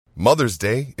Mother's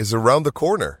Day is around the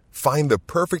corner. Find the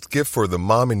perfect gift for the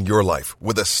mom in your life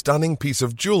with a stunning piece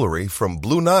of jewelry from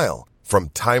Blue Nile. From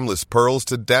timeless pearls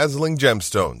to dazzling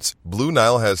gemstones, Blue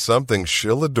Nile has something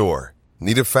she'll adore.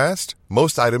 Need it fast?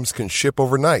 Most items can ship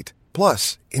overnight.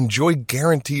 Plus, enjoy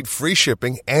guaranteed free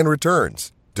shipping and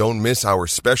returns. Don't miss our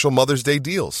special Mother's Day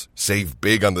deals. Save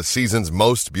big on the season's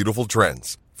most beautiful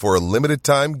trends. For a limited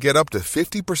time, get up to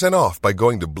 50% off by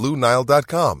going to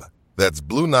BlueNile.com. That's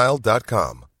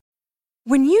BlueNile.com.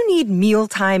 When you need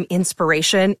mealtime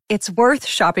inspiration, it's worth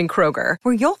shopping Kroger,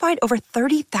 where you'll find over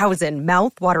 30,000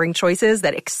 mouth-watering choices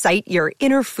that excite your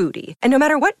inner foodie. And no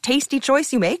matter what tasty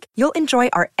choice you make, you'll enjoy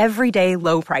our everyday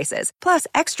low prices, plus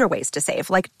extra ways to save,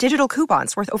 like digital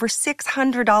coupons worth over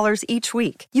 $600 each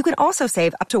week. You can also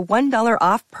save up to $1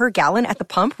 off per gallon at the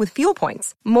pump with fuel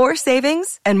points. More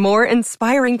savings and more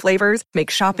inspiring flavors make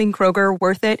shopping Kroger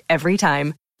worth it every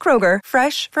time. Kroger,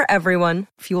 fresh for everyone.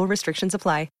 Fuel restrictions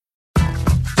apply.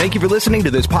 Thank you for listening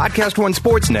to this Podcast One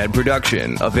Sportsnet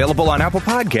production, available on Apple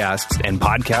Podcasts and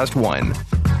Podcast One.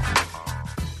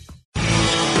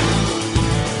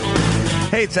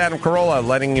 Hey, it's Adam Carolla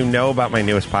letting you know about my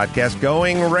newest podcast,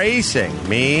 Going Racing.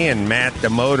 Me and Matt,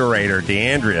 the moderator,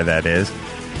 DeAndrea, that is.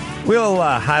 We'll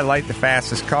highlight the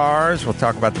fastest cars. We'll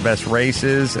talk about the best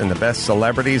races and the best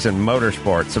celebrities in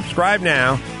motorsports. Subscribe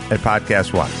now at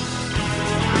Podcast One.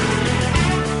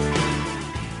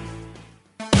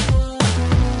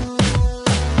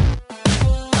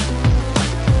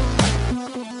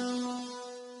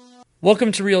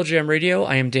 Welcome to Real Jam Radio.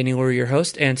 I am Danny Lurie, your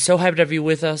host, and so happy to have you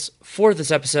with us for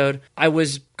this episode. I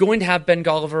was going to have Ben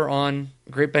Golliver on,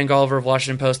 great Ben Golliver of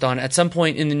Washington Post, on at some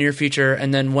point in the near future,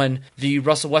 and then when the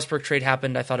Russell Westbrook trade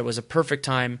happened, I thought it was a perfect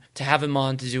time to have him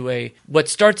on to do what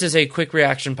starts as a quick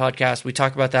reaction podcast. We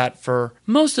talk about that for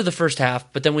most of the first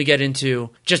half, but then we get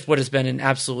into just what has been an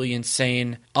absolutely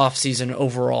insane offseason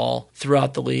overall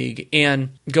throughout the league and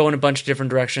go in a bunch of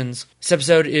different directions. This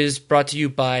episode is brought to you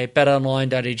by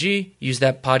betonline.ag. Use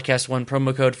that Podcast One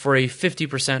promo code for a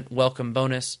 50% welcome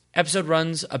bonus. Episode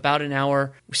runs about an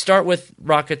hour. We start with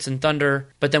Rockets and Thunder,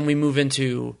 but then we move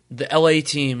into the LA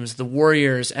teams, the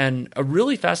Warriors, and a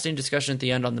really fascinating discussion at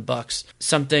the end on the Bucks.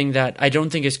 Something that I don't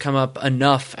think has come up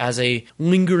enough as a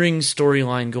lingering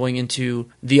storyline going into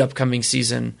the upcoming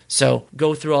season. So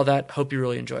go through all that. Hope you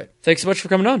really enjoy it. Thanks so much for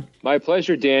coming on. My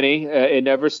pleasure, Danny. It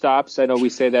never stops. I know we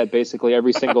say that basically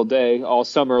every single day, all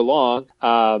summer long.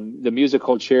 The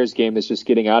musical chairs game is just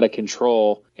getting out of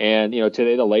control. And,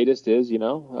 today the latest is,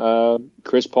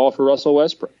 Chris Paul for Russell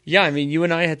Westbrook. Yeah, I mean, you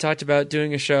and I had talked about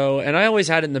doing a show, and I always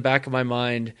had it in the back of my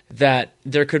mind that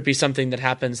there could be something that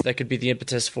happens that could be the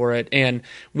impetus for it. And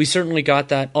we certainly got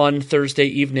that on Thursday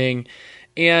evening.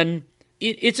 And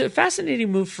it's a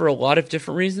fascinating move for a lot of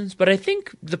different reasons, but I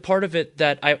think the part of it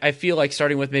that I feel like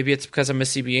starting with, maybe it's because I'm a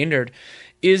CBA nerd,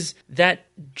 is that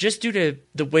just due to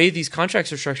the way these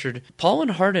contracts are structured, Paul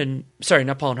and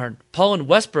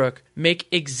Westbrook make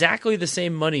exactly the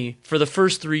same money for the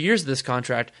first 3 years of this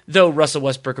contract, though Russell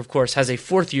Westbrook, of course, has a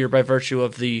fourth year by virtue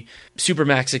of the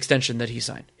Supermax extension that he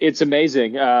signed. It's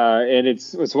amazing, and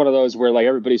it's one of those where like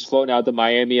everybody's floating out the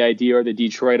Miami idea or the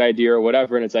Detroit idea or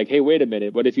whatever, and it's like, hey, wait a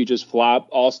minute, what if you just flop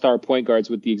all-star point guards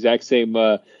with the exact same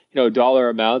dollar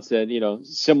amounts and,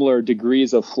 similar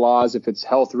degrees of flaws, if it's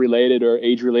health related or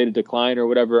age related decline or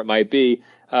whatever it might be.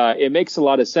 It makes a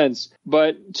lot of sense.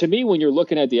 But to me, when you're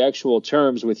looking at the actual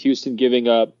terms with Houston giving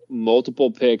up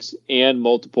multiple picks and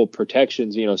multiple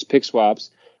protections, pick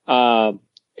swaps,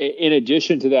 in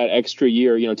addition to that extra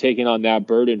year, taking on that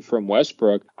burden from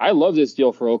Westbrook, I love this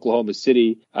deal for Oklahoma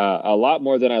City a lot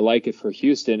more than I like it for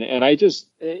Houston. And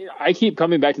I keep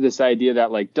coming back to this idea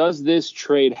that, like, does this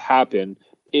trade happen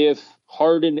if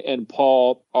Harden and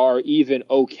Paul are even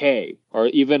okay, or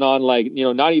even on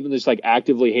not even just like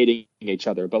actively hating each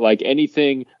other, but like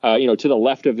anything, to the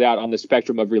left of that on the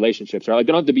spectrum of relationships, right? Like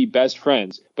they don't have to be best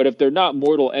friends, but if they're not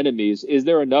mortal enemies, is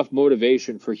there enough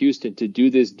motivation for Houston to do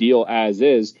this deal as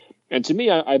is? And to me,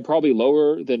 I'm probably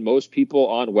lower than most people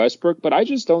on Westbrook, but I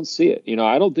just don't see it.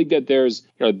 I don't think that there's,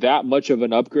 that much of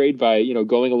an upgrade by,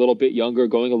 going a little bit younger,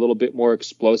 going a little bit more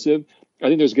explosive. I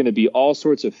think there's going to be all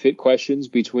sorts of fit questions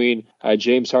between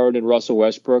James Harden and Russell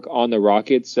Westbrook on the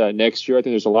Rockets next year. I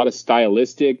think there's a lot of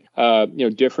stylistic,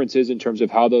 differences in terms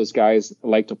of how those guys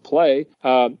like to play.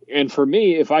 And for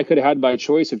me, if I could have had my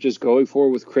choice of just going forward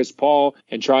with Chris Paul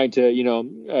and trying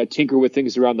to, tinker with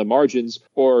things around the margins,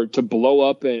 or to blow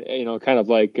up and,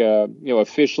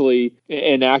 officially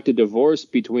enact a divorce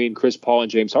between Chris Paul and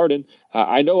James Harden,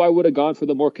 I know I would have gone for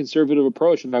the more conservative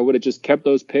approach, and I would have just kept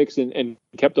those picks and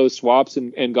kept those swaps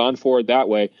and gone forward that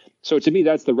way. So to me,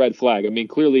 that's the red flag. I mean,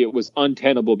 clearly it was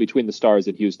untenable between the stars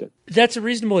in Houston. That's a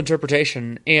reasonable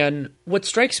interpretation. And what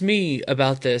strikes me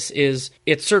about this is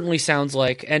it certainly sounds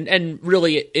like, and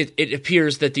really it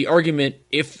appears that the argument,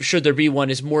 if should there be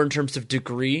one, is more in terms of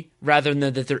degree rather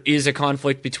than that there is a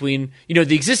conflict between,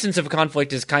 the existence of a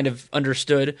conflict is kind of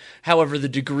understood. However, the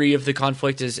degree of the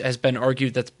conflict has been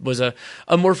argued. That was a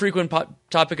more frequent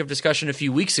topic of discussion a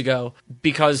few weeks ago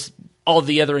because all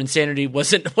the other insanity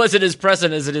wasn't as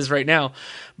present as it is right now.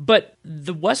 But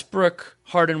the Westbrook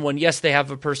Harden one, yes, they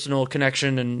have a personal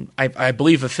connection and I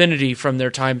believe affinity from their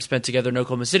time spent together in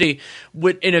Oklahoma City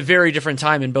in a very different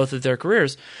time in both of their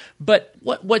careers. But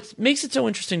what makes it so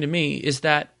interesting to me is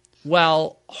that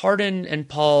while Harden and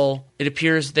Paul, it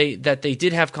appears that they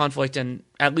did have conflict, and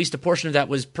at least a portion of that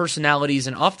was personalities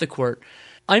and off the court,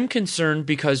 I'm concerned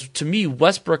because, to me,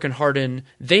 Westbrook and Harden,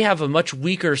 they have a much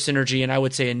weaker synergy, and I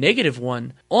would say a negative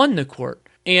one, on the court.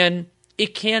 And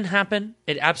it can happen.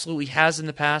 It absolutely has in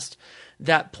the past,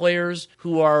 that players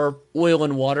who are oil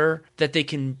and water, that they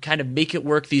can kind of make it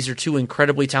work. These are two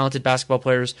incredibly talented basketball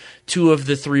players, two of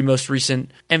the three most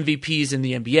recent MVPs in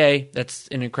the NBA. That's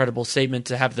an incredible statement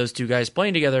to have those two guys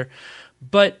playing together.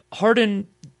 But Harden,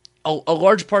 a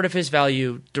large part of his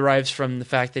value derives from the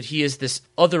fact that he is this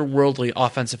otherworldly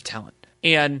offensive talent.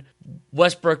 And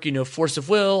Westbrook, force of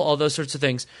will, all those sorts of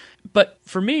things. But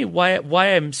for me, why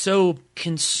I'm so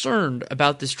concerned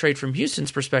about this trade from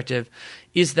Houston's perspective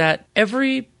is that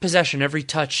every possession, every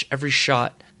touch, every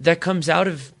shot that comes out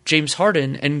of James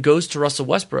Harden and goes to Russell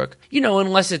Westbrook,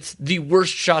 unless it's the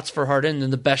worst shots for Harden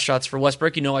and the best shots for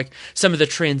Westbrook, like some of the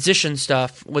transition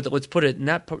stuff, let's put it in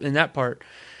that part,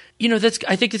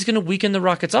 I think it's going to weaken the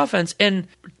Rockets' offense. And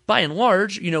by and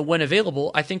large, when available,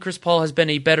 I think Chris Paul has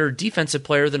been a better defensive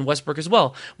player than Westbrook as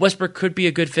well. Westbrook could be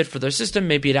a good fit for their system.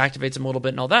 Maybe it activates him a little bit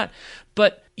and all that.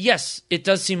 But yes, it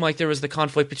does seem like there was the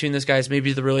conflict between these guys.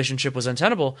 Maybe the relationship was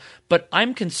untenable. But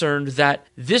I'm concerned that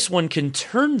this one can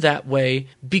turn that way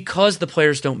because the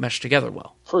players don't mesh together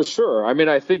well. For sure. I mean,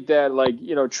 I think that,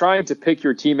 trying to pick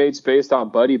your teammates based on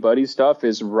buddy stuff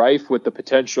is rife with the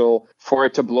potential for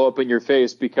it to blow up in your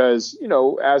face because,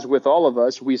 as with all of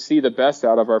us, we see the best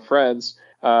out of our friends,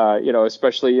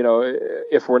 especially,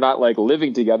 if we're not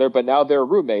living together, but now they're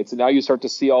roommates. And now you start to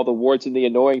see all the warts and the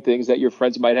annoying things that your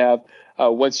friends might have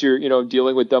once you're,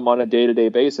 dealing with them on a day-to-day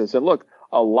basis. And look,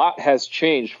 a lot has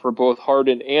changed for both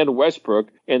Harden and Westbrook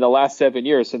in the last 7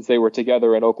 years since they were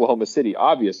together in Oklahoma City,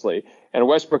 obviously. And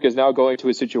Westbrook is now going to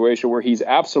a situation where he's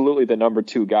absolutely the number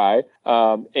two guy.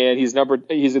 And he's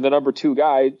the number two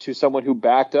guy to someone who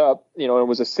backed up, and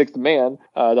was a sixth man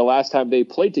the last time they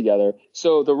played together.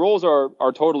 So the roles are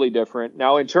totally different.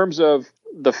 Now, in terms of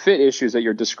the fit issues that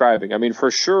you're describing, I mean,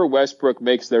 for sure, Westbrook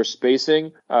makes their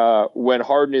spacing when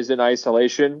Harden is in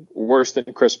isolation worse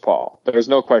than Chris Paul. There's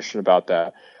no question about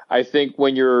that. I think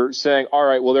when you're saying, all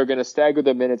right, well, they're going to stagger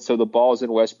the minutes so the ball's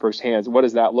in Westbrook's hands, what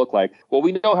does that look like? Well,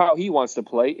 we know how he wants to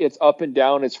play. It's up and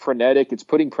down. It's frenetic. It's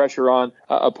putting pressure on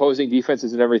opposing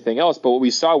defenses and everything else. But what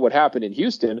we saw what happened in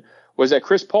Houston was that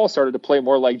Chris Paul started to play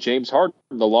more like James Harden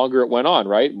the longer it went on,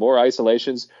 right? More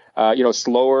isolations,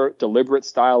 slower, deliberate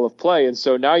style of play. And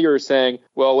so now you're saying,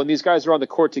 well, when these guys are on the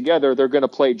court together, they're going to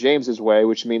play James's way,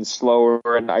 which means slower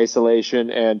and isolation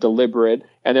and deliberate.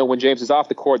 And then when James is off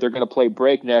the court, they're going to play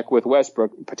breakneck with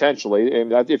Westbrook, potentially.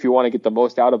 And if you want to get the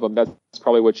most out of him, that's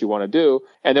probably what you want to do.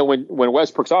 And then when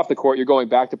Westbrook's off the court, you're going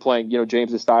back to playing,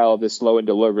 James's style of this slow and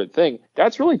deliberate thing.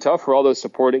 That's really tough for all those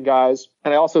supporting guys.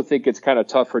 And I also think it's kind of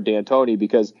tough for D'Antoni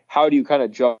because how do you kind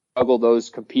of juggle those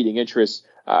competing interests?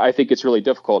 I think it's really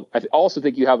difficult. I also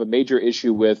think you have a major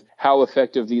issue with how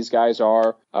effective these guys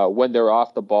are when they're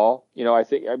off the ball. I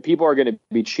think people are going to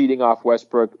be cheating off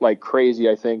Westbrook like crazy,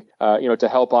 I think, to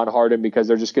help on Harden because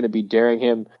they're just going to be daring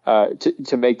him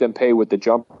to make them pay with the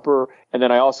jumper. And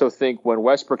then I also think when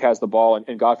Westbrook has the ball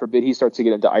and God forbid he starts to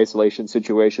get into isolation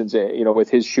situations, with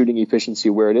his shooting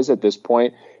efficiency where it is at this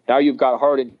point, now you've got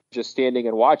Harden just standing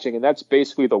and watching. And that's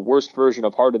basically the worst version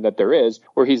of Harden that there is,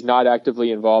 where he's not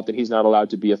actively involved and he's not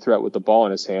allowed to be a threat with the ball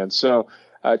in his hands. So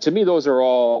to me, those are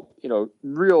all,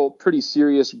 real pretty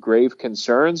serious, grave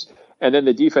concerns. And then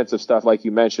the defensive stuff, like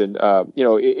you mentioned,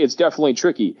 it's definitely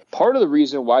tricky. Part of the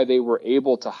reason why they were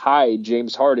able to hide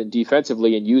James Harden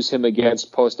defensively and use him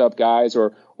against post-up guys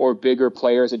or bigger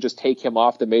players and just take him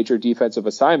off the major defensive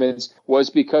assignments was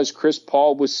because Chris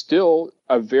Paul was still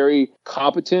a very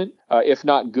competent, if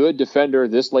not good defender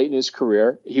this late in his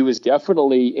career. He was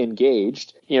definitely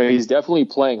engaged. He's definitely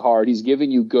playing hard. He's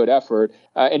giving you good effort.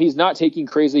 And he's not taking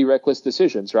crazy, reckless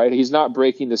decisions, right? He's not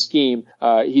breaking the scheme.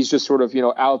 He's just sort of,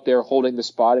 out there holding the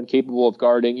spot and capable of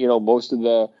guarding, most of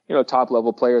the, top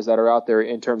level players that are out there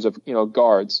in terms of,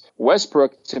 guards.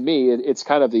 Westbrook, to me, it's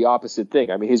kind of the opposite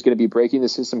thing. I mean, he's going to be breaking the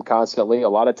system constantly. A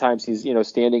lot of times he's,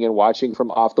 standing and watching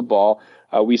from off the ball.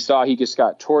 We saw he just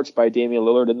got torched by Damian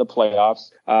Lillard in the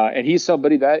playoffs. And he's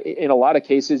somebody that in a lot of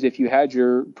cases, if you had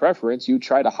your preference, you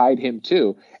try to hide him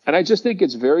too. And I just think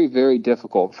it's very, very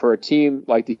difficult for a team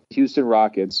like the Houston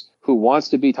Rockets, who wants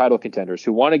to be title contenders,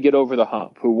 who want to get over the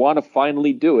hump, who want to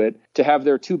finally do it, to have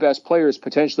their two best players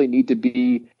potentially need to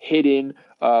be hidden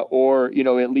or,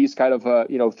 at least kind of,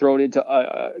 thrown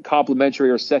into complementary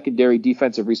or secondary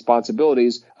defensive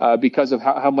responsibilities because of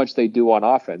how much they do on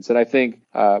offense. And I think,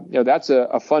 that's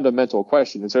a fundamental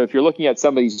question. And so if you're looking at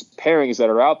some of these pairings that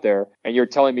are out there and you're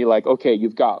telling me like, okay,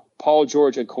 you've got Paul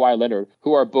George and Kawhi Leonard,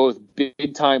 who are both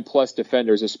big-time plus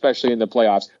defenders, especially in the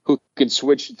playoffs, who can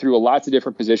switch through lots of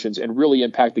different positions and really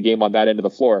impact the game on that end of the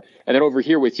floor. And then over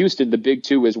here with Houston, the big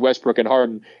two is Westbrook and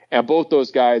Harden, and both those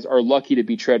guys are lucky to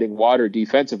be treading water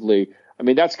defensively. I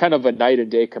mean, that's kind of a night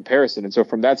and day comparison. And so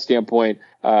from that standpoint,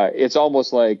 it's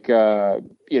almost like, I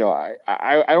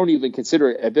don't even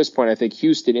consider it at this point, I think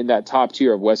Houston in that top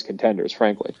tier of West contenders,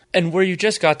 frankly. And where you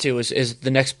just got to is the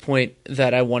next point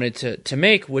that I wanted to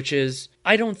make, which is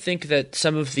I don't think that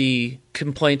some of the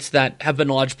complaints that have been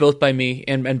lodged both by me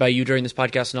and by you during this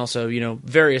podcast and also,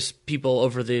 various people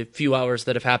over the few hours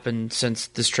that have happened since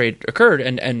this trade occurred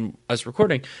and us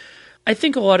recording, I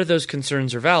think a lot of those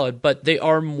concerns are valid, but they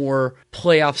are more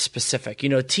playoff specific.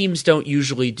 Teams don't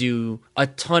usually do a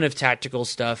ton of tactical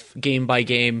stuff game by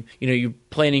game. You're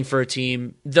planning for a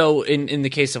team, though in the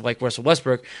case of like Russell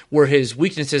Westbrook, where his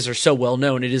weaknesses are so well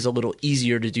known, it is a little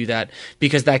easier to do that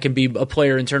because that can be a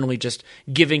player internally just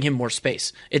giving him more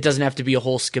space. It doesn't have to be a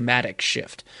whole schematic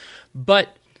shift.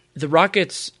 But the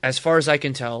Rockets, as far as I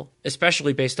can tell,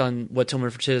 especially based on what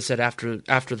Tillman Fertitta said after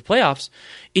the playoffs,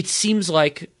 it seems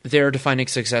like they're defining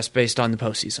success based on the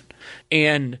postseason.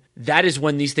 And that is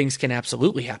when these things can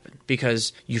absolutely happen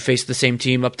because you face the same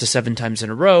team up to 7 times in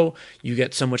a row. You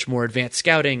get so much more advanced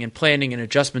scouting and planning and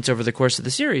adjustments over the course of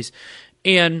the series.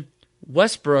 And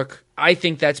Westbrook, I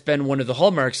think that's been one of the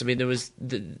hallmarks. I mean, there was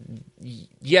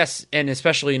yes, and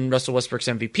especially in Russell Westbrook's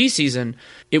MVP season,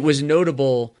 it was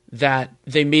notable that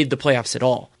they made the playoffs at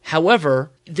all.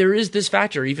 However, there is this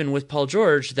factor, even with Paul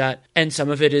George, and some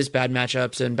of it is bad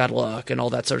matchups and bad luck and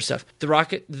all that sort of stuff.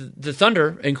 The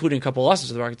Thunder, including a couple losses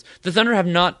to the Rockets, the Thunder have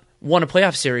not won a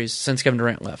playoff series since Kevin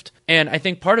Durant left. And I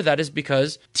think part of that is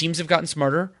because teams have gotten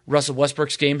smarter. Russell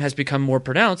Westbrook's game has become more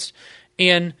pronounced.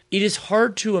 And it is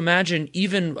hard to imagine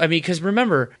because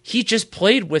remember, he just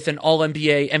played with an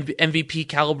all-NBA MVP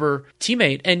caliber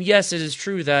teammate. And yes, it is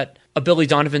true that a Billy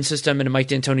Donovan system and a Mike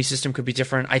D'Antoni system could be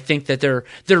different. I think that there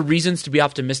are reasons to be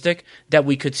optimistic that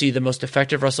we could see the most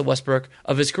effective Russell Westbrook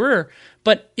of his career.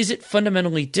 But is it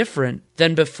fundamentally different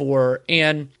than before?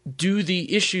 And do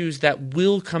the issues that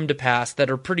will come to pass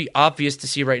that are pretty obvious to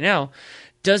see right now,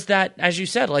 does that, as you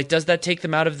said, does that take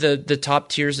them out of the top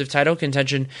tiers of title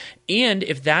contention? And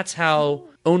if that's how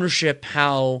ownership,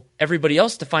 how everybody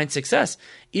else defines success,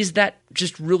 is that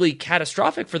just really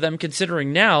catastrophic for them,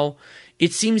 considering now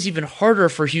it seems even harder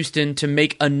for Houston to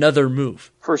make another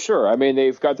move? For sure. I mean,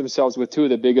 they've got themselves with 2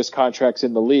 of the biggest contracts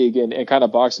in the league and kind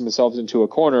of boxed themselves into a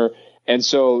corner. And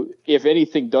so if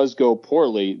anything does go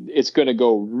poorly, it's going to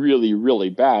go really,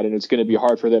 really bad, and it's going to be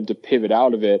hard for them to pivot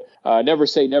out of it. Never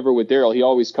say never with Daryl. He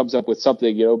always comes up with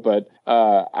something, but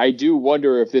I do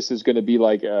wonder if this is going to be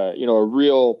like, a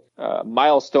real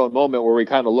milestone moment where we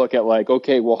kind of look at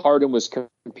okay, well, Harden was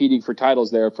competing for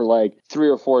titles there for 3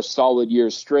 or 4 solid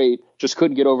years straight, just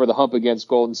couldn't get over the hump against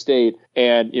Golden State.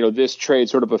 And, this trade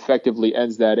sort of effectively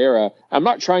ends that era. I'm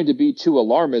not trying to be too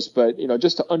alarmist, but,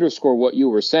 just to underscore what you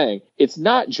were saying, it's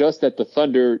not just that the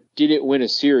Thunder didn't win a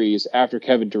series after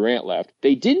Kevin Durant left.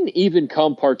 They didn't even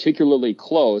come particularly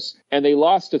close, and they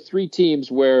lost to 3 teams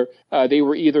where they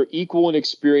were either equal in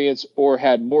experience or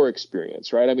had more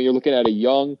experience, right? I mean, you're looking at a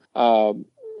young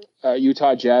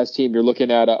Utah Jazz team. You're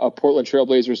looking at a Portland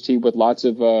Trailblazers team with lots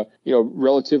of,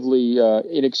 relatively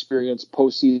inexperienced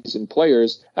postseason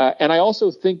players. And I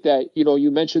also think that,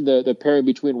 you mentioned the pairing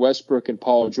between Westbrook and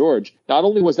Paul George. Not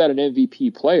only was that an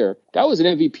MVP player, that was an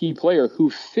MVP player who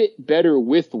fit better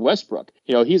with Westbrook.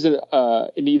 He's an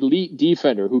elite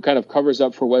defender who kind of covers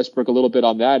up for Westbrook a little bit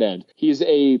on that end. He's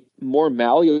a more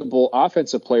malleable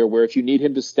offensive player where if you need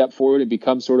him to step forward and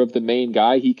become sort of the main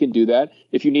guy, he can do that.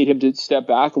 If you need him to step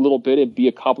back a little bit and be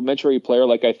a complementary player,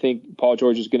 like I think Paul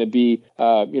George is going to be,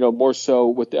 more so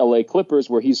with the LA Clippers,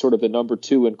 where he's sort of the number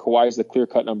 2 and Kawhi is the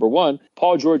clear-cut number 1,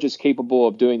 Paul George is capable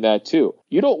of doing that too.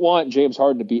 You don't want James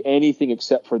Harden to be anything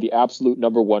except for the absolute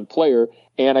number 1 player.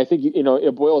 And I think,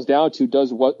 it boils down to,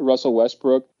 does Russell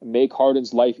Westbrook make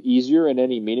Harden's life easier in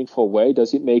any meaningful way?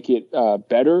 Does it make it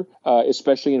better,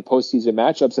 especially in postseason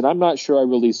matchups? And I'm not sure I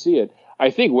really see it.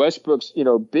 I think Westbrook's,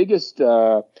 biggest,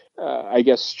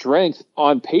 strength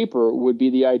on paper would be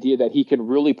the idea that he can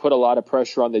really put a lot of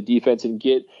pressure on the defense and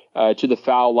get to the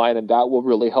foul line, and that will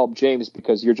really help James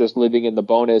because you're just living in the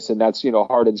bonus, and that's,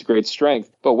 Harden's great strength.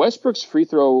 But Westbrook's free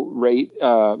throw rate,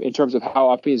 in terms of how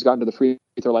often he's gotten to the free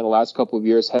throw line the last couple of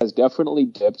years, has definitely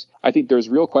dipped. I think there's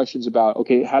real questions about,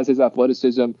 okay, has his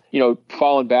athleticism,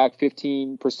 fallen back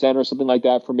 15% or something like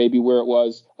that from maybe where it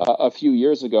was a few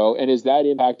years ago? And is that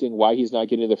impacting why he's not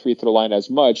getting to the free throw line as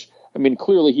much? I mean,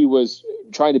 clearly he was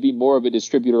trying to be more of a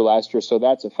distributor last year, so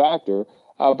that's a factor.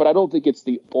 But I don't think it's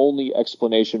the only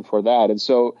explanation for that. And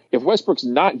so if Westbrook's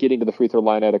not getting to the free throw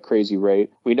line at a crazy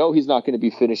rate, we know he's not going to be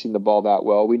finishing the ball that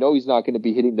well. We know he's not going to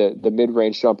be hitting the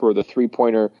mid-range jumper or the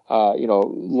three-pointer,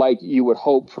 like you would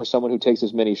hope for someone who takes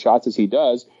as many shots as he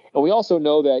does. And we also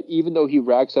know that even though he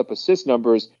racks up assist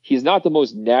numbers, he's not the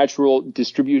most natural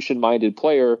distribution-minded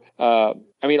player.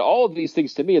 All of these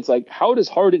things to me, it's like, how does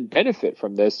Harden benefit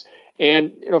from this?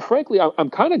 And, frankly, I'm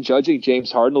kind of judging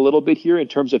James Harden a little bit here in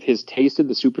terms of his taste in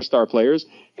the superstar players,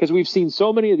 because we've seen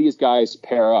so many of these guys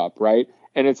pair up, right?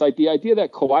 And it's like the idea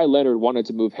that Kawhi Leonard wanted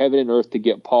to move heaven and earth to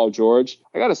get Paul George.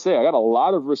 I got to say, I got a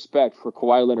lot of respect for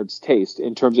Kawhi Leonard's taste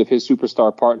in terms of his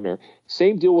superstar partner.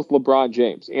 Same deal with LeBron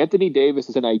James. Anthony Davis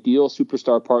is an ideal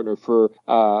superstar partner for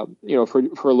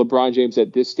LeBron James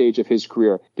at this stage of his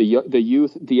career. The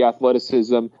youth, the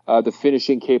athleticism, the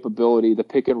finishing capability, the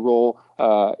pick and roll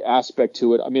aspect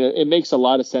to it. I mean, it makes a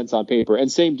lot of sense on paper.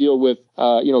 And same deal with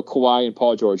Kawhi and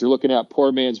Paul George. You're looking at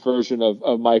poor man's version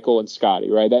of Michael and Scottie,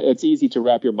 right? It's easy to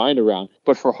wrap your mind around.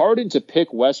 But for Harden to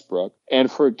pick Westbrook and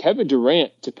for Kevin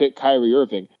Durant to pick Kyrie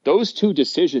Irving, those two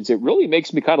decisions, it really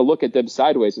makes me kind of look at them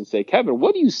sideways and say, Kevin,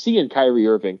 what do you see in Kyrie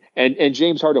Irving? And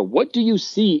James Harden, what do you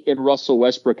see in Russell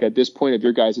Westbrook at this point of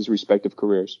your guys' respective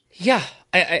careers? Yeah,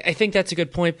 I think that's a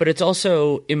good point, but it's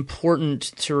also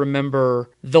important to remember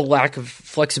the lack of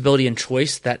flexibility and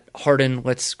choice that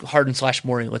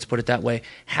Harden/Morey, let's put it that way,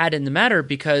 had in the matter,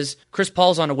 because Chris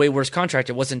Paul's on a way worse contract.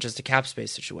 It wasn't just a cap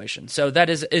space situation. So that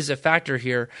is a factor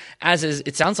here, as is,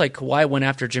 it sounds like Kawhi went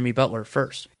after Jimmy Butler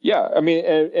first. Yeah, I mean,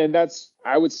 and that's,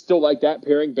 I would still like that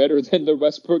pairing better than the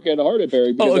Westbrook and Harden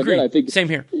pairing. Because agreed. Again, I think same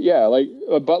here. Yeah, like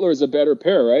Butler is a better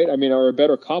pair, right? I mean, or a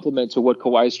better complement to what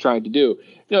Kawhi is trying to do.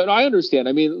 And I understand.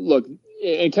 I mean, look,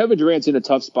 and Kevin Durant's in a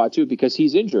tough spot too because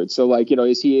he's injured. So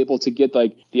is he able to get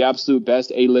like the absolute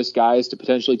best A-list guys to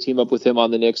potentially team up with him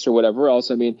on the Knicks or whatever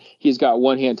else? I mean, he's got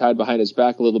one hand tied behind his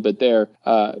back a little bit there,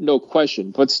 no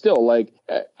question. But still,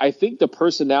 I think the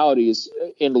personalities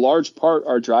in large part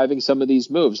are driving some of these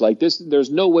moves. Like this, there's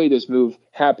no way this move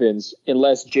happens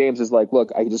unless James is like,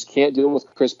 look, I just can't deal with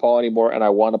Chris Paul anymore and I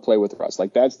want to play with Russ.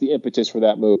 Like that's the impetus for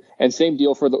that move. And same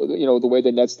deal for the way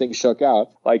the Nets thing shook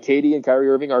out. Like KD and Kyrie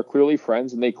Irving are clearly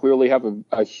friends and they clearly have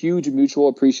a huge mutual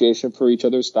appreciation for each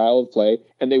other's style of play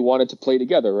and they wanted to play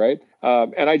together, right?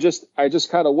 And I just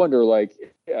kind of wonder,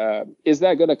 is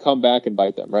that going to come back and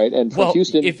bite them, right? And for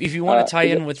Houston, if you want to tie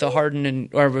in with the Harden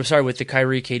with the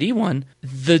Kyrie KD one,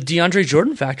 the DeAndre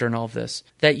Jordan factor in all of this,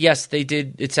 that yes, they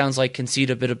did, it sounds like, concede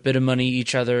a bit of money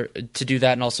each other to do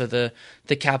that, and also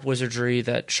the cap wizardry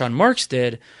that Sean Marks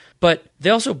did. But they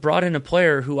also brought in a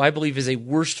player who I believe is a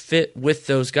worse fit with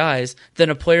those guys than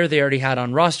a player they already had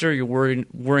on roster. You're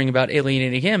worrying about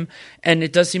alienating him. And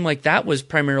it does seem like that was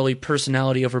primarily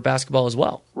personality over basketball as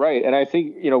well. Right. And I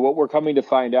think, what we're coming to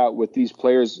find out with these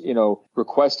players,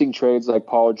 requesting trades like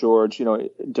Paul George,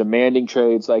 demanding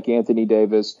trades like Anthony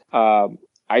Davis,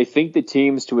 I think the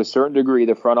teams, to a certain degree,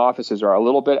 the front offices are a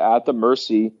little bit at the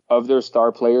mercy of their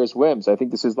star players' whims. I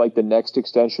think this is like the next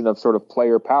extension of sort of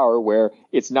player power, where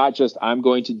it's not just I'm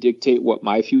going to dictate what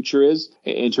my future is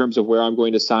in terms of where I'm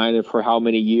going to sign and for how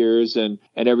many years and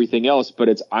everything else, but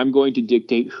it's I'm going to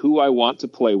dictate who I want to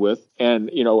play with.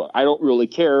 And, I don't really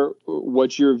care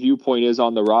what your viewpoint is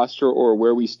on the roster or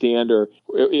where we stand, or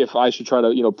if I should try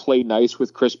to, play nice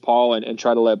with Chris Paul and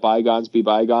try to let bygones be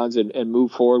bygones and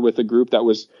move forward with a group that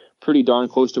was pretty darn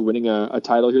close to winning a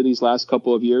title here these last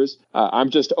couple of years. I'm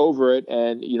just over it.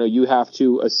 And, you have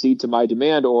to accede to my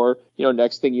demand or,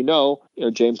 next thing you know,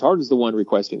 James Harden's the one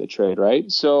requesting the trade,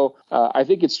 right? So I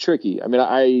think it's tricky. I mean,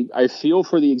 I feel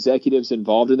for the executives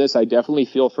involved in this. I definitely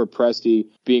feel for Presti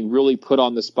being really put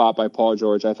on the spot by Paul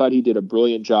George. I thought he did a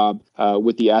brilliant job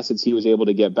with the assets he was able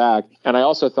to get back. And I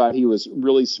also thought he was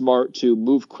really smart to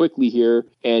move quickly here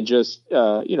and just,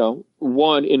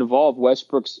 one, involve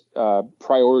Westbrook's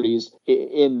priorities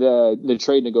in the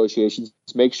trade negotiations,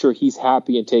 make sure he's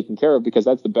happy and taken care of, because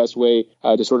that's the best way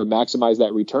to sort of maximize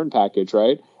that return package,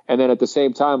 right? And then at the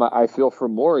same time, I feel for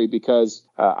Morey, because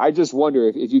I just wonder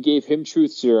if you gave him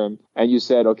truth serum and you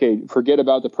said, okay, forget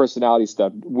about the personality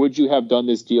stuff, would you have done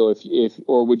this deal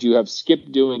or would you have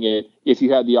skipped doing it if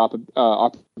you had the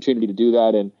opportunity to do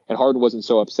that and Harden wasn't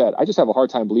so upset? I just have a hard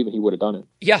time believing he would have done it.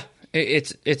 Yeah.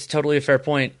 It's totally a fair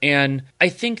point. And I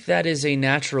think that is a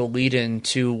natural lead-in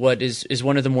to what is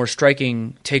one of the more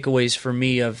striking takeaways for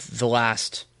me of the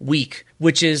last week,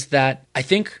 which is that I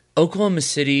think Oklahoma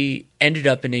City ended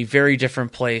up in a very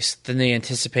different place than they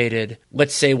anticipated,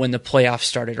 let's say when the playoffs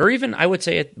started, or even I would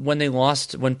say when they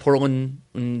lost, when Portland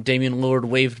and Damian Lillard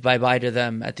waved bye-bye to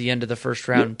them at the end of the first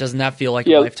round. Doesn't that feel like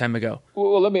a lifetime ago?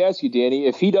 Well, let me ask you, Danny,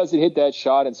 if he doesn't hit that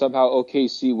shot and somehow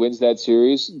OKC wins that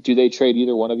series, do they trade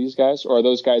either one of these guys, or are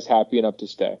those guys happy enough to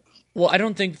stay? Well, I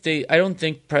don't think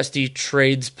Presti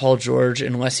trades Paul George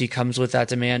unless he comes with that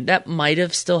demand. That might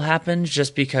have still happened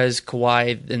just because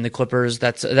Kawhi and the Clippers,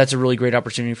 that's a really great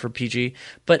opportunity for PG,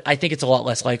 but I think it's a lot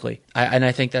less likely. And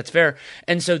I think that's fair.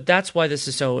 And so that's why this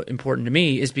is so important to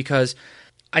me, is because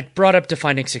I brought up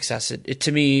defining success. It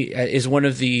to me is one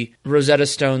of the Rosetta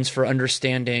Stones for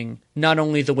understanding not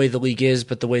only the way the league is,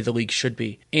 but the way the league should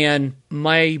be. And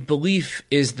my belief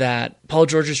is that Paul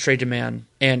George's trade demand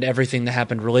and everything that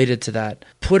happened related to that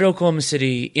put Oklahoma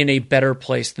City in a better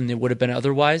place than they would have been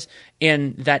otherwise,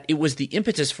 and that it was the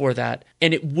impetus for that,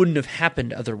 and it wouldn't have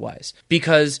happened otherwise,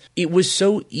 because it was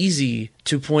so easy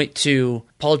to point to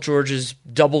Paul George's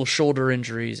double shoulder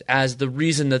injuries as the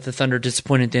reason that the Thunder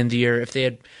disappointed at the end of the year. If they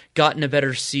had gotten a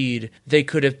better seed, they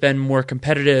could have been more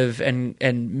competitive and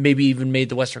maybe even made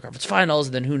the Western Conference Finals,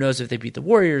 and then who knows if they beat the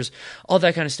Warriors, all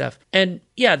that kind of stuff. And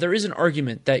yeah, there is an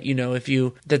argument that,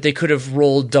 that they could have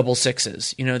rolled double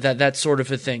sixes, that sort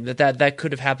of a thing, that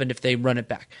could have happened if they run it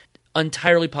back.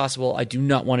 Entirely possible. I do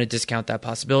not want to discount that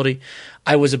possibility.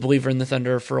 I was a believer in the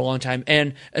Thunder for a long time,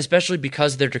 and especially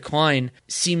because their decline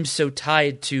seems so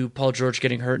tied to Paul George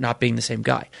getting hurt, not being the same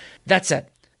guy. That said,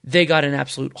 they got an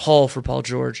absolute haul for Paul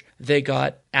George. They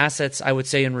got assets, I would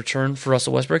say, in return for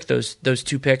Russell Westbrook, those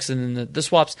 2 picks, and then the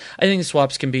swaps. I think the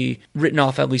swaps can be written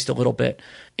off at least a little bit.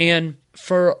 And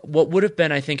for what would have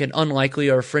been, I think, an unlikely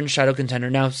or fringe title contender,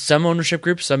 now some ownership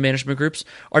groups, some management groups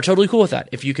are totally cool with that.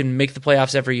 If you can make the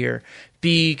playoffs every year,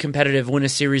 be competitive, win a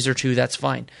series or two, that's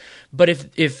fine. But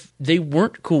if they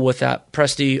weren't cool with that,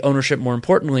 Presti ownership more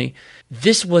importantly,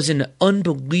 this was an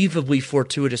unbelievably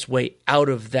fortuitous way out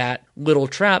of that little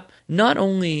trap, not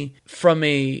only from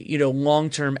a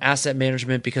long-term asset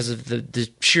management because of the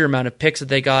sheer amount of picks that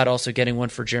they got, also getting one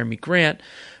for Jeremy Grant,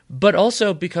 but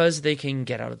also because they can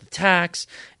get out of the tax,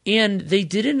 and they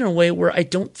did it in a way where I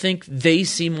don't think they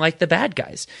seem like the bad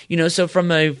guys. So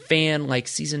from a fan, like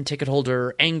season ticket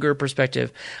holder, anger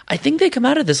perspective, I think they come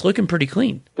out of this looking pretty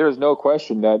clean. There's no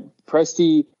question that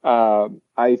Presti,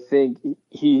 I think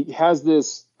he has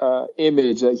this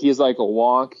image that he's like a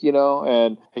wonk,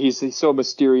 and he's so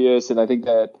mysterious, and I think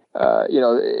that,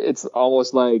 it's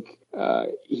almost like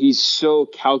he's so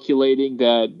calculating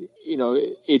that,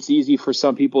 it's easy for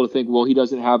some people to think, well, he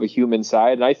doesn't have a human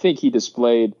side. And I think he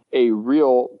displayed a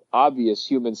real obvious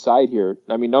human side here.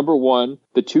 I mean, number one,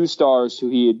 the 2 stars who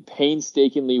he had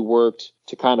painstakingly worked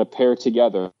to kind of pair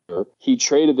together, he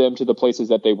traded them to the places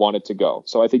that they wanted to go.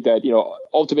 So I think that,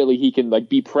 ultimately he can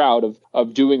be proud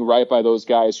of doing right by those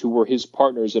guys who were his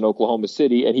partners in Oklahoma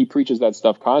City. And he preaches that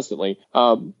stuff constantly.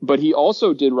 But he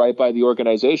also did right by the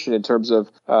organization in terms of,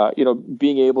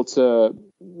 being able to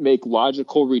make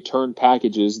logical return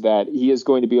packages that he is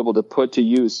going to be able to put to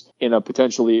use in a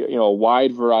potentially, a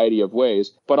wide variety of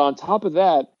ways. But on top of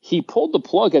that, he pulled the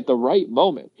plug at the right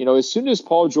moment. As soon as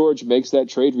Paul George makes that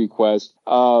trade request,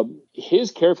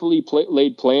 his carefully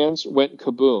laid plans went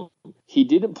kaboom. He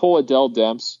didn't pull a Dell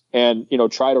Demps and,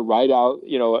 try to ride out,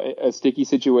 a sticky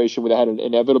situation where they had an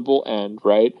inevitable end,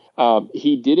 right?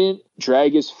 He didn't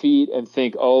drag his feet and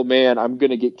think, oh man, I'm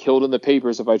going to get killed in the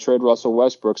papers if I trade Russell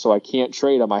Westbrook, so I can't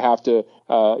trade him. I have to,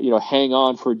 hang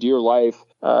on for dear life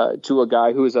to a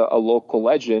guy who is a local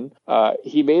legend,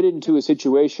 he made it into a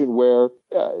situation where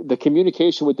the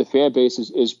communication with the fan base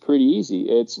is pretty easy.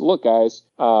 It's, look, guys,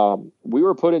 we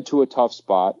were put into a tough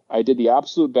spot. I did the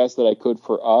absolute best that I could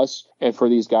for us and for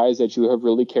these guys that you have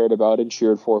really cared about and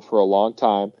cheered for a long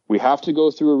time. We have to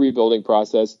go through a rebuilding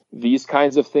process. These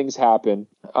kinds of things happen.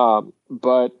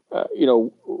 But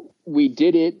we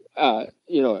did it,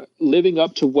 living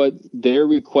up to what their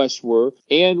requests were,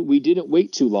 and we didn't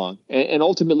wait too long. And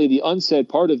ultimately, the unsaid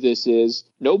part of this is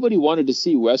nobody wanted to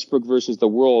see Westbrook versus the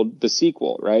World, the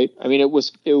sequel, right? I mean, it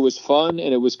was fun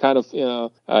and it was kind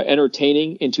of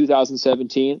entertaining in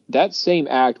 2017. That same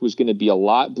act was going to be a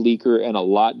lot bleaker and a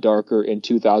lot darker in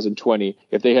 2020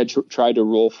 if they had tried to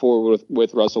roll forward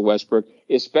with Russell Westbrook,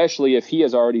 especially if he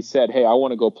has already said, hey, I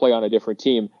want to go play on a different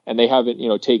team, and they haven't,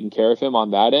 taken care of him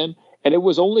on that end. And it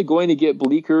was only going to get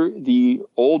bleaker the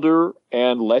older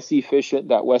and less efficient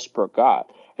that Westbrook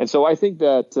got. And so I think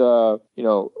that,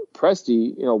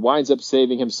 Presti, winds up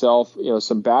saving himself,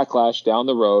 some backlash down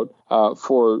the road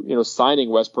for, signing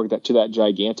Westbrook to that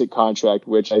gigantic contract,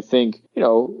 which I think,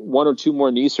 one or two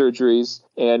more knee surgeries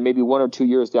and maybe 1 or 2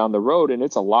 years down the road. And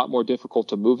it's a lot more difficult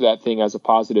to move that thing as a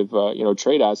positive,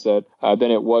 trade asset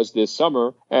than it was this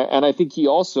summer. And I think he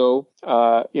also,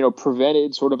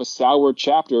 prevented sort of a sour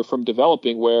chapter from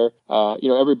developing where,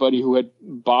 everybody who had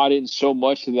bought in so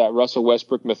much to that Russell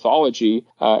Westbrook mythology,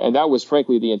 and that was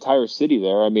frankly the entire city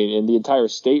there. I mean, in the entire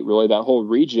state, really, that whole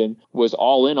region was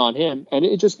all in on him. And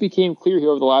it just became clear here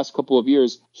over the last couple of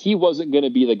years, he wasn't going to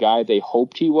be the guy they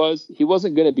hoped he was. He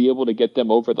wasn't going to be able to get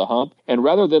them over the hump. And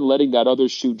rather than letting that other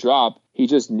shoe drop, he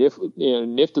just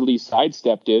niftily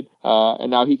sidestepped it,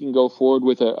 and now he can go forward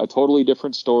with a totally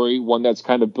different story, one that's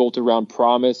kind of built around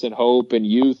promise and hope and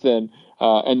youth and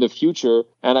the future.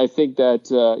 And I think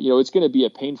that it's going to be a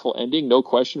painful ending, no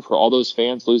question, for all those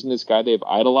fans losing this guy they've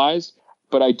idolized.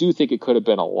 But I do think it could have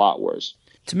been a lot worse.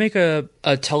 To make a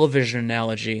television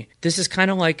analogy, this is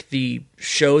kind of like the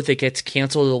show that gets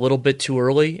canceled a little bit too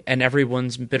early, and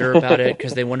everyone's bitter about it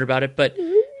because they wonder about it. But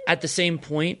at the same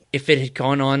point, if it had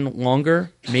gone on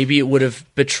longer, maybe it would have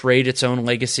betrayed its own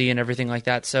legacy and everything like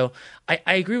that. So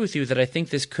I agree with you that I think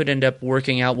this could end up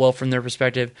working out well from their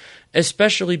perspective,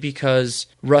 especially because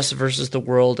Russ versus the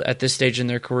World at this stage in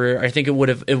their career, I think it would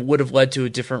have led to a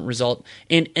different result.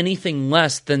 And anything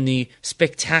less than the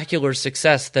spectacular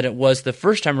success that it was the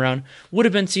first time around would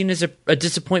have been seen as a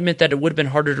disappointment that it would have been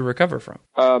harder to recover from.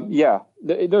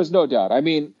 There's no doubt. I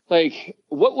mean,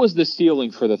 what was the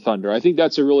ceiling for the Thunder? I think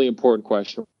that's a really important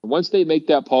question. Once they make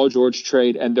that Paul George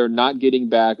trade and they're not getting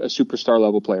back a superstar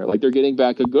level player, they're getting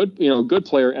back a good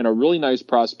player and a really nice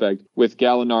prospect with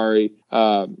Gallinari,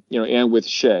 and with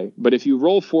Shea. But if you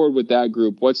roll forward with that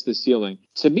group, what's the ceiling?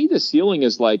 To me, the ceiling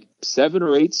is 7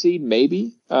 or 8 seed,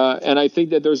 maybe. And I think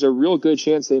that there's a real good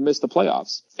chance they miss the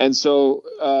playoffs. And so,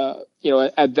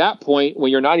 at that point,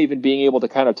 when you're not even being able to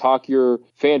kind of talk your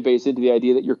fan base into the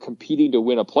idea that you're competing to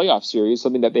win a playoff series,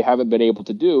 something that they haven't been able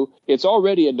to do, it's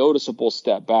already a noticeable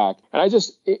step back. And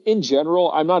in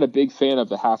general, I'm not a big fan of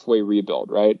the halfway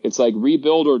rebuild, right? It's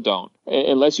rebuild or don't.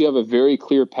 Unless you have a very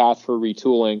clear path for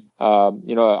retooling,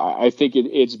 I think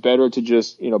it's better to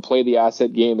just, play the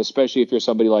asset game, especially if you're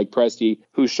somebody like Presti,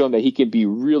 who's shown that he can be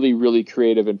really, really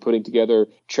creative in putting together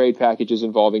trade packages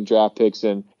involving draft picks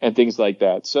and things like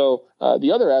that. So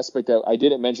the other aspect that I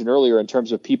didn't mention earlier in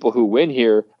terms of people who win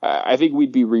here, I think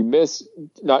we'd be remiss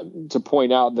not to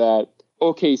point out that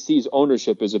OKC's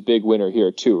ownership is a big winner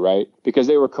here too, right? Because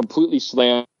they were completely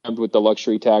slammed with the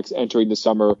luxury tax entering the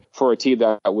summer for a team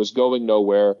that was going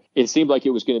nowhere. It seemed like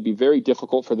it was going to be very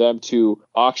difficult for them to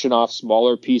auction off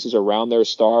smaller pieces around their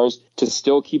stars to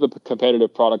still keep a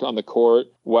competitive product on the court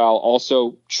while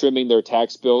also trimming their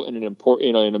tax bill in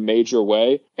a major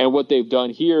way. And what they've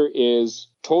done here is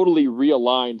totally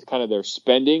realigned kind of their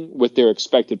spending with their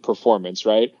expected performance,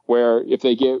 right? Where if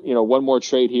they get, one more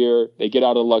trade here, they get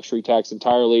out of the luxury tax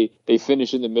entirely, they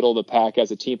finish in the middle of the pack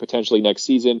as a team potentially next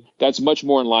season. That's much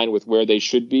more in line with where they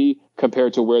should be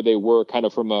compared to where they were kind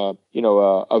of from a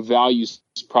values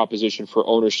proposition for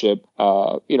ownership,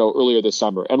 earlier this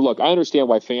summer. And look, I understand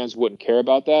why fans wouldn't care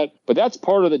about that, but that's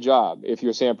part of the job if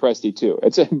you're Sam Presti too.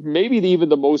 It's maybe even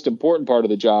the most important part of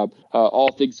the job,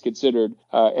 all things considered,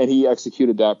 and he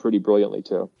executed that pretty brilliantly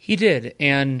too. He did,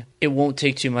 and it won't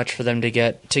take too much for them to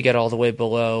get all the way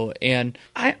below. And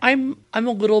I'm a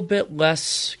little bit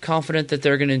less confident that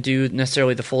they're going to do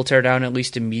necessarily the full teardown, at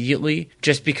least immediately,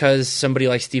 just because somebody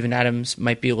like Steven Adams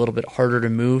might be a little bit harder to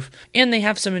move. And they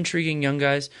have some intriguing young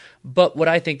guys. But what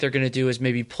I think they're going to do is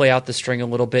maybe play out the string a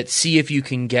little bit, see if you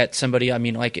can get somebody. I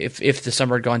mean, like if the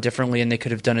summer had gone differently and they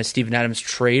could have done a Steven Adams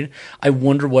trade, I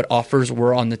wonder what offers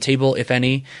were on the table, if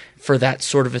any, for that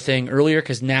sort of a thing earlier.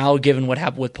 Because now, given what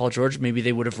happened with Paul George, maybe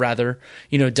they would have rather,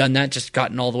 done that, just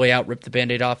gotten all the way out, ripped the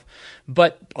Band-Aid off.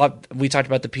 But we talked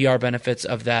about the PR benefits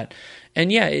of that. And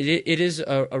yeah, it is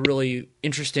a really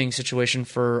interesting situation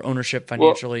for ownership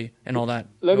financially and all that.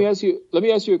 Let me ask you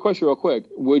a question real quick.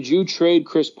 Would you trade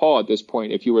Chris Paul at this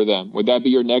point if you were them? Would that be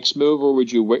your next move, or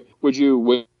would you wait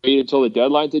until the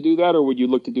deadline to do that, or would you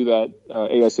look to do that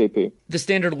ASAP? The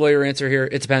standard lawyer answer here,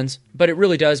 it depends. But it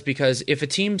really does, because if a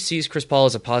team sees Chris Paul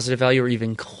as a positive value or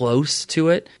even close to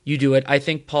it, you do it. I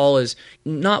think Paul is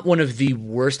not one of the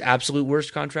absolute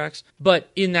worst contracts, but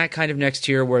in that kind of next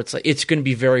tier where it's going to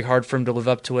be very hard for him to live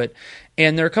up to it.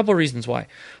 And there are a couple of reasons why.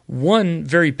 One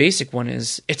very basic one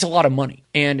is it's a lot of money,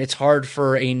 and it's hard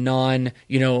for a non-super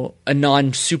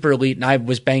elite. And I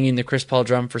was banging the Chris Paul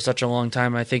drum for such a long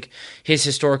time. I think his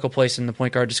historical place in the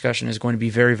point guard discussion is going to be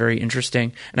very, very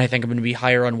interesting, and I think I'm going to be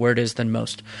higher on where it is than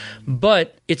most.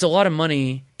 But it's a lot of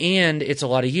money, and it's a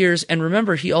lot of years. And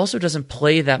remember, he also doesn't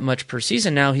play that much per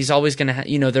season now. He's always going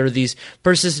to there are these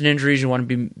persistent injuries. You want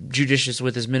to be judicious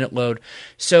with his minute load.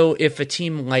 So if a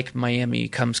team like Miami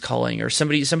comes calling, or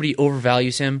somebody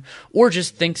overvalues him, or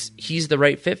just thinks he's the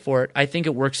right fit for it, I think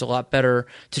it works a lot better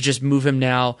to just move him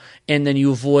now, and then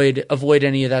you avoid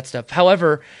any of that stuff.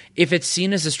 However, if it's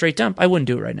seen as a straight dump, I wouldn't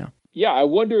do it right now. Yeah, I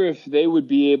wonder if they would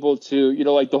be able to,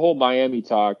 like the whole Miami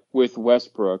talk with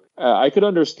Westbrook. I could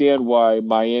understand why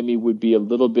Miami would be a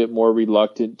little bit more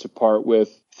reluctant to part with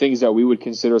things that we would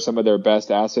consider some of their best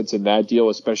assets in that deal,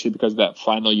 especially because of that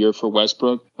final year for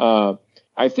Westbrook.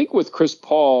 I think with Chris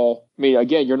Paul, I mean,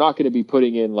 again, you're not going to be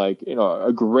putting in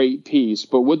a great piece,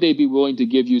 but would they be willing to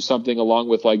give you something along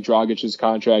with like Dragic's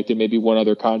contract and maybe one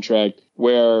other contract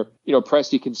where,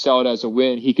 Presti can sell it as a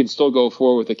win. He can still go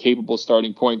forward with a capable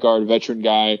starting point guard, veteran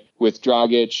guy with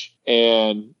Dragic.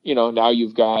 And, now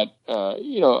you've got,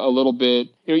 a little bit,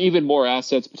 even more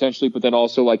assets potentially, but then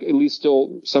also at least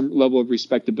still some level of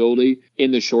respectability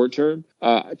in the short term.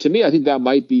 To me, I think that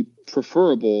might be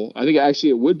preferable. I think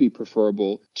actually it would be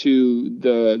preferable to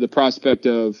the prospect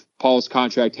of Paul's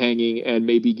contract hanging and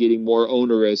maybe getting more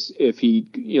onerous if he,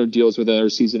 deals with another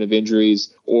season of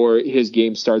injuries, or his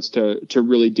game starts to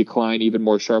really decline even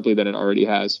more sharply than it already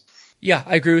has. Yeah,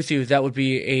 I agree with you.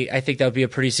 I think that would be a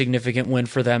pretty significant win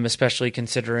for them, especially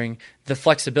considering the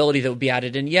flexibility that would be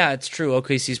added. And yeah, it's true.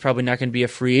 OKC is probably not going to be a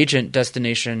free agent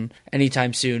destination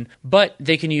anytime soon, but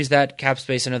they can use that cap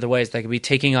space in other ways. They could be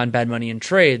taking on bad money in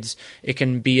trades. It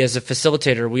can be as a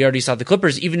facilitator. We already saw the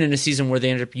Clippers, even in a season where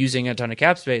they ended up using a ton of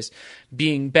cap space,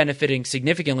 benefiting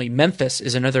significantly. Memphis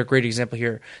is another great example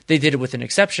here. They did it with an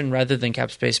exception rather than cap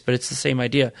space, but it's the same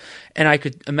idea. And I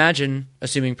could imagine,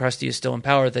 assuming Presti is still in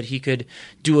power, that he could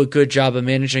do a good job of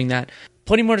managing that.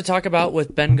 Plenty more to talk about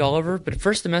with Ben Golliver, but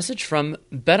first a message from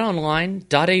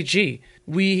betonline.ag.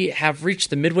 We have reached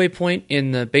the midway point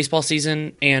in the baseball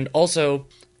season, and also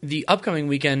the upcoming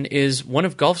weekend is one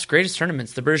of golf's greatest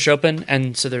tournaments, the British Open,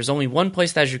 and so there's only one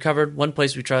place that has you covered, one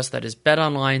place we trust, that is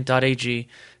betonline.ag.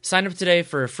 Sign up today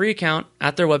for a free account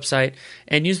at their website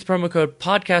and use the promo code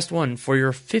PODCAST1 for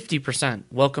your 50%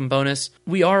 welcome bonus.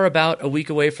 We are about a week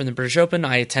away from the British Open.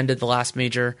 I attended the last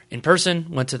major in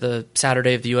person, went to the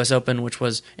Saturday of the US Open, which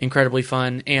was incredibly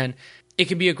fun, and it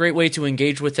can be a great way to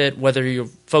engage with it, whether you're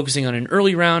focusing on an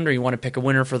early round or you want to pick a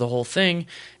winner for the whole thing,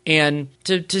 and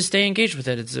to stay engaged with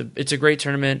it. It's a great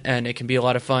tournament, and it can be a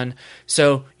lot of fun.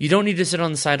 So you don't need to sit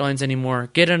on the sidelines anymore.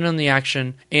 Get in on the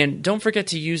action, and don't forget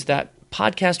to use that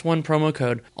Podcast1 promo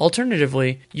code.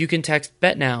 Alternatively, you can text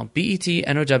BETNOW,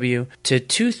 BETNOW, to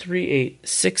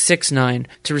 238669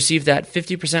 to receive that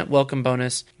 50% welcome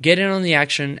bonus. Get in on the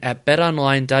action at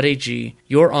betonline.ag,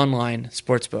 your online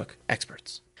sportsbook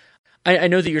experts. I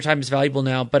know that your time is valuable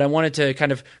now, but I wanted to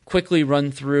kind of quickly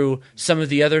run through some of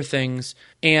the other things.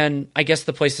 And I guess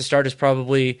the place to start is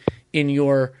probably in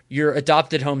your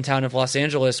adopted hometown of Los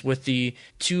Angeles with the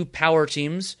two power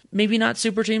teams. Maybe not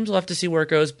super teams, we'll have to see where it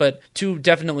goes, but two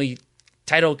definitely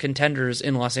title contenders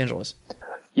in Los Angeles.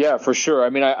 Yeah, for sure. I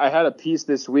mean, I had a piece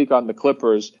this week on the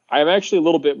Clippers. I'm actually a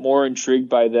little bit more intrigued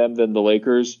by them than the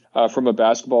Lakers from a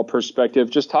basketball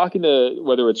perspective. Just talking to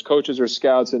whether it's coaches or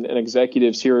scouts and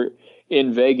executives here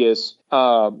in Vegas.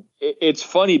 It's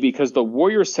funny because the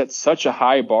Warriors set such a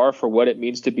high bar for what it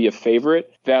means to be a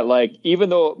favorite that, like, even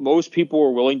though most people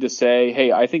were willing to say,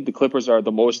 hey, I think the Clippers are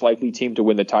the most likely team to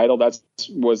win the title, that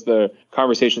was the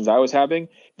conversations I was having,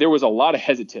 there was a lot of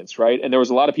hesitance, right? And there was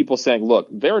a lot of people saying, look,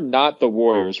 they're not the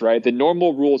Warriors, right? The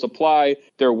normal rules apply.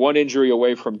 They're one injury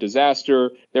away from disaster.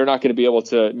 They're not going to be able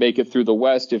to make it through the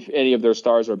West if any of their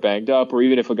stars are banged up, or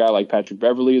even if a guy like Patrick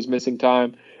Beverley is missing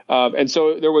time. And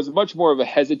so there was much more of a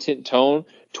hesitant tone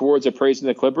towards appraising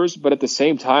the Clippers. But at the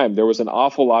same time, there was an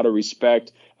awful lot of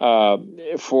respect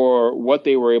for what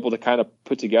they were able to kind of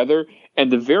put together and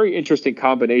the very interesting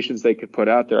combinations they could put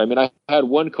out there. I mean, I had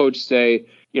one coach say,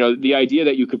 the idea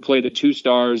that you could play the two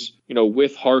stars,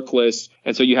 with Harkless.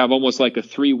 And so you have almost like a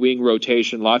 3-wing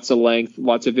rotation, lots of length,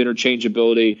 lots of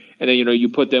interchangeability. And then, you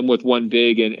put them with one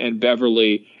big and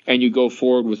Beverly, and you go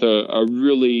forward with a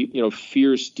really,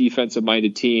 fierce defensive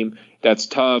minded team that's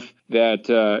tough, that,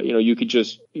 you could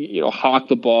just, hawk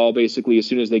the ball basically as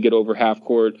soon as they get over half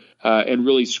court and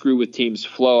really screw with teams'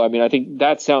 flow. I mean, I think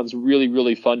that sounds really,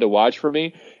 really fun to watch for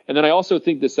me. And then I also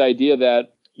think this idea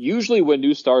that usually when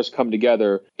new stars come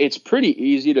together, it's pretty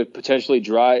easy to potentially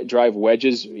drive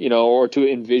wedges, or to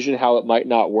envision how it might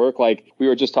not work. Like we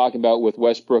were just talking about with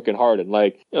Westbrook and Harden.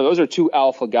 Like, those are two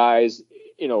alpha guys.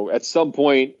 At some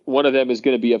point, one of them is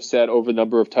going to be upset over the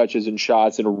number of touches and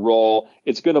shots in a roll.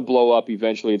 It's going to blow up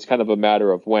eventually. It's kind of a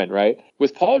matter of when, right?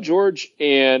 With Paul George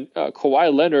and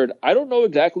Kawhi Leonard, I don't know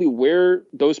exactly where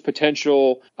those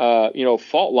potential,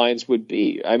 fault lines would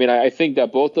be. I mean, I think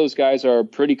that both those guys are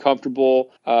pretty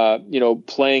comfortable,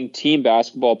 playing team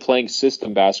basketball, playing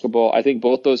system basketball. I think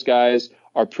both those guys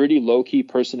are pretty low-key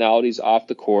personalities off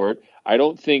the court. I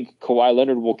don't think Kawhi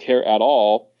Leonard will care at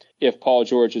all if Paul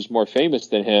George is more famous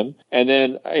than him. And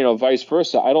then, vice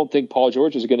versa. I don't think Paul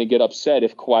George is going to get upset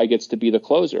if Kawhi gets to be the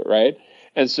closer, right?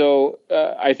 And so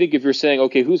I think if you're saying,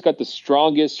 okay, who's got the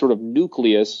strongest sort of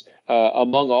nucleus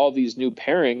among all these new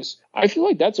pairings, I feel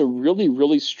like that's a really,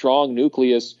 really strong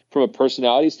nucleus from a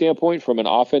personality standpoint, from an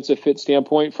offensive fit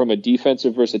standpoint, from a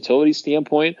defensive versatility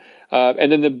standpoint.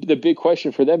 And then the big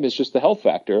question for them is just the health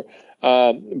factor.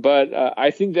 But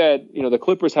I think that, the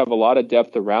Clippers have a lot of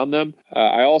depth around them.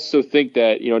 I also think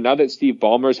that, now that Steve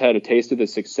Ballmer's had a taste of the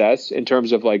success in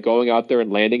terms of like going out there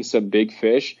and landing some big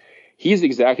fish, he's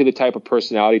exactly the type of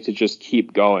personality to just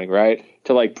keep going, right?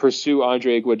 To like pursue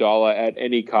Andre Iguodala at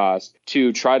any cost,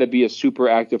 to try to be a super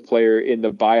active player in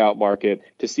the buyout market,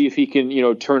 to see if he can,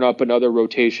 turn up another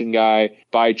rotation guy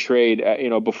by trade,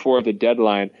 before the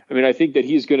deadline. I mean, I think that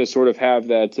he's going to sort of have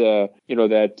that,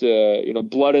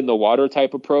 blood in the water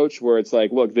type approach where it's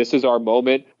like, look, this is our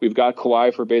moment. We've got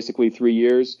Kawhi for basically 3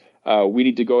 years. We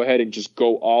need to go ahead and just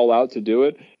go all out to do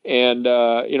it. And,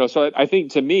 so I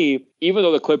think to me, even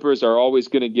though the Clippers are always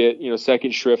going to get,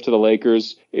 second shrift to the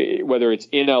Lakers, whether it's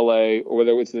in LA or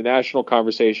whether it's the national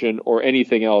conversation or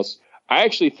anything else, I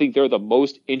actually think they're the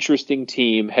most interesting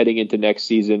team heading into next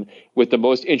season with the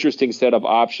most interesting set of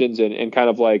options and kind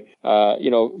of like,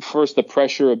 first the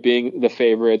pressure of being the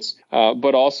favorites,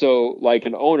 but also like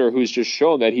an owner who's just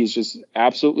shown that he's just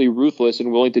absolutely ruthless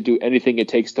and willing to do anything it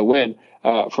takes to win.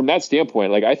 From that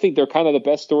standpoint, like I think they're kind of the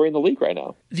best story in the league right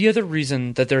now. The other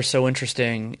reason that they're so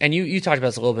interesting, and you talked about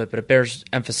this a little bit, but it bears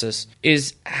emphasis,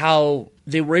 is how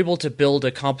they were able to build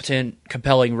a competent,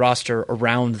 compelling roster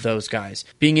around those guys.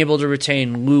 Being able to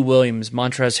retain Lou Williams,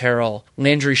 Montrezl Harrell,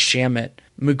 Landry Shamet,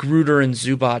 Magruder and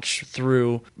Zubac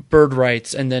through bird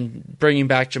rights, and then bringing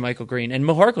back JaMychal Green and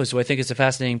Mo Harkless, who I think is a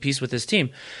fascinating piece with this team.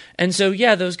 And so,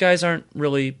 yeah, those guys aren't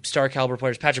really star caliber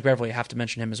players. Patrick Beverley, I have to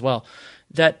mention him as well.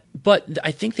 But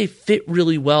I think they fit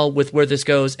really well with where this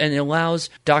goes, and it allows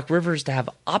Doc Rivers to have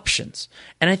options.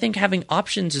 And I think having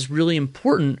options is really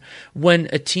important when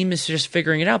a team is just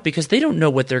figuring it out because they don't know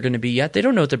what they're going to be yet. They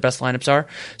don't know what their best lineups are.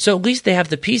 So at least they have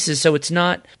the pieces, so it's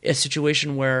not a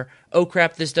situation where, oh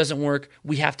crap, this doesn't work,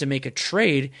 we have to make a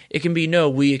trade. It can be, no,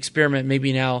 we experiment.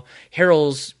 Maybe now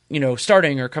Harrell's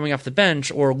starting or coming off the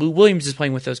bench, or Lou Williams is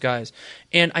playing with those guys.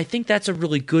 And I think that's a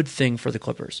really good thing for the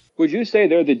Clippers. Would you say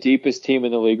they're the deepest team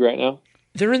in the league right now?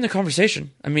 They're in the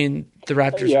conversation. I mean, the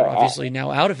Raptors are obviously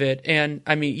now out of it. And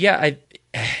I mean,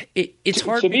 it's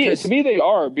hard. To me, they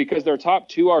are, because their top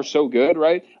two are so good,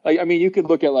 right? Like, I mean, you could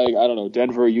look at like, I don't know,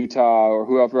 Denver, Utah, or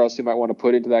whoever else you might want to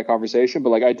put into that conversation.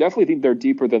 But like, I definitely think they're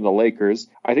deeper than the Lakers.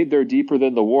 I think they're deeper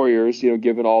than the Warriors,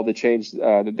 given all the change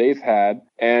that they've had.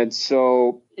 And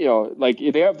so, like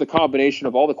they have the combination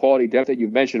of all the quality depth that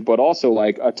you've mentioned, but also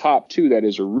like a top two that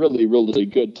is a really, really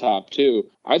good top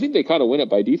two. I think they kind of win it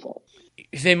by default.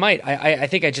 They might. I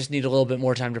think I just need a little bit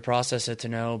more time to process it to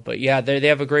know. But yeah, they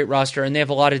have a great roster and they have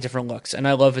a lot of different looks. And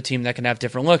I love a team that can have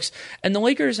different looks. And the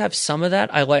Lakers have some of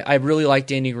that. I really like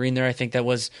Danny Green there. I think that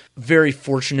was very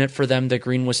fortunate for them that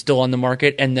Green was still on the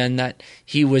market and then that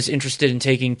he was interested in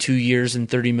taking 2 years and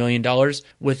 $30 million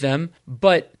with them.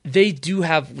 But they do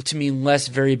have, to me, less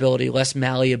variability, less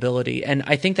malleability. And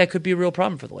I think that could be a real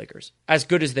problem for the Lakers, as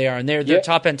good as they are. And they're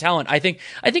top-end talent. I think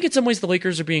in some ways the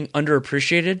Lakers are being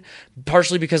underappreciated,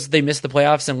 partially because they missed the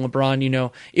playoffs and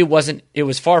LeBron, it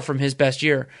was far from his best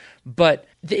year. But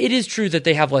it is true that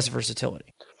they have less versatility.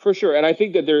 For sure. And I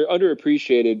think that they're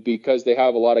underappreciated because they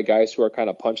have a lot of guys who are kind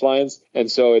of punchlines.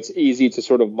 And so it's easy to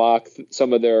sort of mock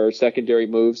some of their secondary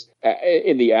moves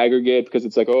in the aggregate because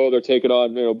it's like, oh, they're taking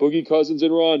on, Boogie Cousins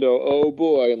and Rondo. Oh,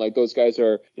 boy. And like those guys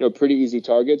are, pretty easy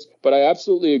targets. But I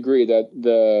absolutely agree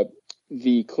that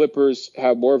the Clippers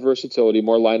have more versatility,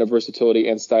 more lineup versatility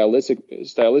and stylistic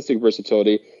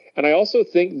versatility. And I also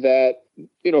think that,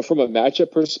 from a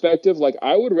matchup perspective, like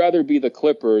I would rather be the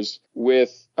Clippers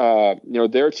with,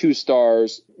 their two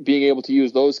stars being able to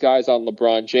use those guys on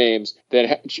LeBron James than,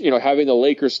 having the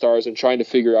Lakers stars and trying to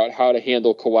figure out how to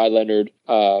handle Kawhi Leonard,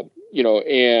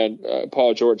 and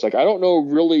Paul George. Like, I don't know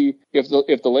really if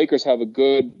the Lakers have a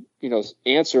good,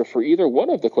 answer for either one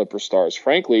of the Clippers stars,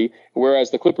 frankly,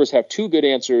 whereas the Clippers have two good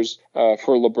answers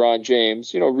for LeBron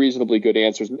James, reasonably good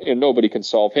answers, and nobody can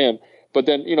solve him. But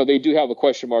then, they do have a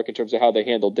question mark in terms of how they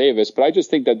handle Davis. But I just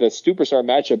think that the superstar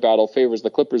matchup battle favors the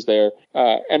Clippers there.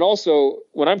 And also,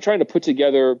 when I'm trying to put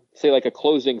together, say, like a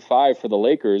closing five for the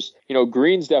Lakers,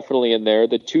 Green's definitely in there.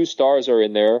 The two stars are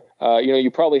in there. You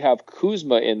probably have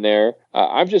Kuzma in there.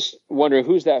 I'm just wondering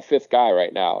who's that fifth guy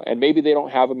right now. And maybe they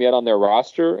don't have him yet on their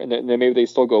roster, and then maybe they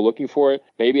still go looking for it.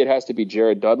 Maybe it has to be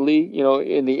Jared Dudley,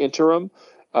 in the interim.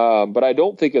 But I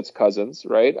don't think it's Cousins,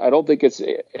 right? I don't think it's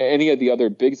any of the other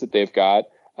bigs that they've got.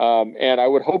 And I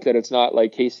would hope that it's not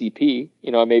like KCP.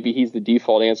 Maybe he's the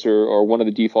default answer or one of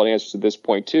the default answers at this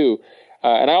point too.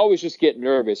 And I always just get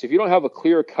nervous. If you don't have a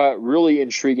clear-cut, really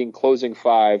intriguing closing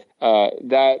five,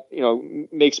 that,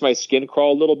 makes my skin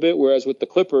crawl a little bit. Whereas with the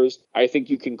Clippers, I think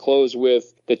you can close with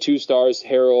the two stars,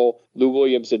 Harrell, Lou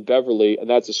Williams, and Beverly, and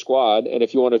that's a squad. And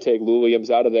if you want to take Lou Williams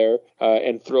out of there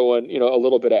and throw in, a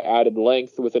little bit of added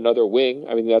length with another wing,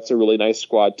 I mean, that's a really nice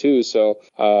squad too. So,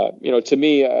 to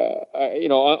me,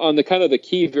 on the kind of the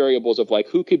key variables of like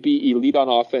who could be elite on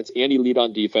offense and elite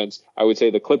on defense, I would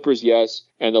say the Clippers, yes,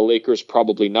 and the Lakers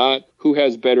probably not. Who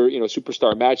has better,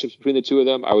 superstar matchups between the two of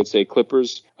them? I would say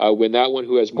Clippers win that one.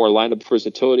 Who has more lineup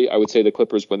versatility? I would say the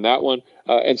Clippers win that one.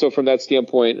 And so from that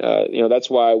standpoint, that's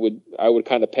why I would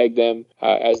kind of peg them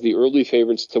as the early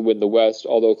favorites to win the West,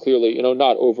 although clearly,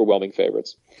 not overwhelming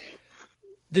favorites.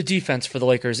 The defense for the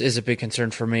Lakers is a big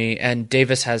concern for me, and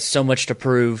Davis has so much to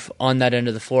prove on that end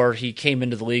of the floor. He came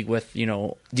into the league with,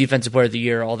 Defensive Player of the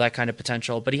Year, all that kind of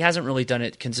potential, but he hasn't really done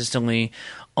it consistently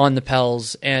on the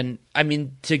Pels. And I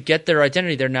mean, to get their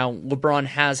identity there now, LeBron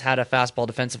has had a fastball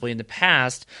defensively in the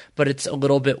past, but it's a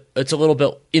little bit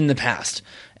in the past.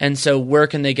 And so where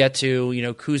can they get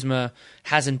to? Kuzma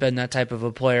hasn't been that type of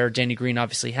a player. Danny Green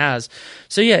obviously has.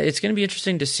 So yeah, it's going to be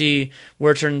interesting to see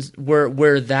where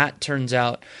that turns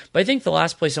out. But I think the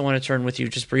last place I want to turn with you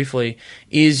just briefly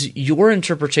is your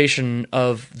interpretation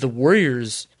of the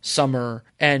Warriors' summer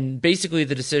and basically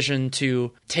the decision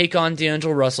to take on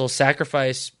D'Angelo Russell,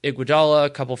 sacrifice Iguodala, a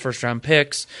couple first-round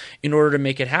picks in order to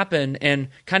make it happen, and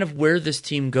kind of where this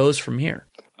team goes from here.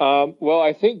 Well,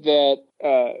 I think that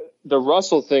the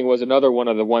Russell thing was another one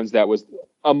of the ones that was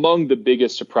among the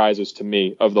biggest surprises to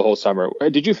me of the whole summer.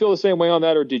 Did you feel the same way on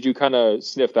that, or did you kind of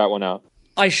sniff that one out?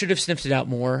 I should have sniffed it out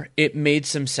more. It made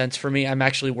some sense for me. I'm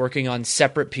actually working on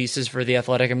separate pieces for The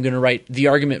Athletic. I'm going to write the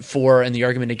argument for and the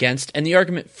argument against. And the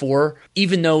argument for,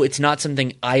 even though it's not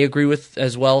something I agree with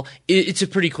as well, it's a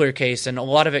pretty clear case. And a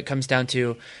lot of it comes down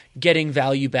to getting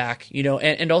value back,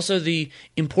 and also the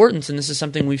importance, and this is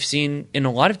something we've seen in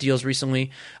a lot of deals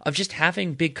recently, of just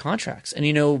having big contracts.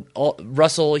 And,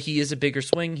 Russell, he is a bigger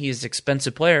swing. He is an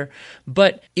expensive player.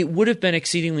 But it would have been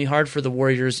exceedingly hard for the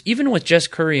Warriors, even with just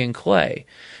Curry and Clay,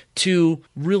 to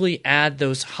really add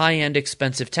those high-end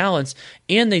expensive talents,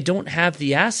 and they don't have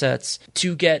the assets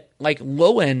to get like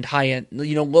low-end, high-end,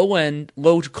 low-end,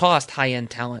 low-cost, high-end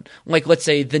talent. Like, let's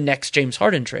say the next James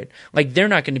Harden trade. Like, they're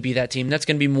not going to be that team. That's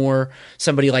going to be more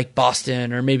somebody like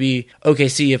Boston or maybe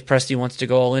OKC if Presti wants to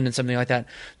go all in and something like that.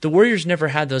 The Warriors never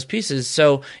had those pieces.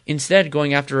 So instead,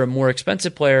 going after a more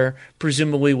expensive player,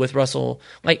 presumably with Russell,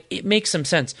 like, it makes some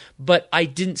sense. But I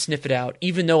didn't sniff it out,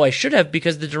 even though I should have,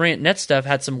 because the Durant Nets stuff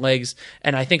had some legs,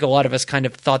 and I think a lot of us kind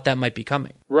of thought that might be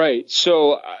coming. Right.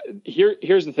 So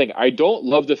here's the thing. I don't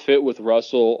love the fit with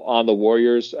Russell on the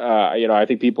Warriors. I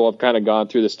think people have kind of gone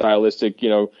through the stylistic,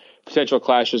 potential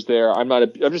clashes there. I'm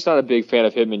just not a big fan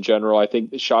of him in general. I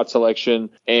think the shot selection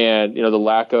and, the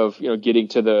lack of, getting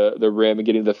to the rim and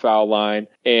getting to the foul line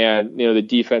and, the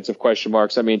defensive question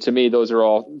marks. I mean, to me, those are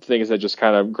all things that just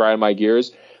kind of grind my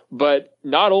gears. But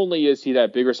not only is he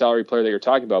that bigger salary player that you're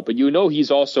talking about, but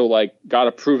he's also like got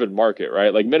a proven market,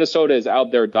 right? Like Minnesota is out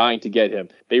there dying to get him.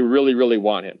 They really, really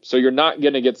want him. So you're not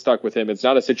going to get stuck with him. It's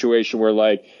not a situation where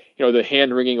like, the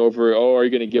hand wringing over, are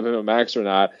you going to give him a max or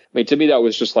not? I mean, to me, that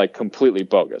was just like completely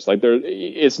bogus. Like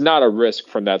it's not a risk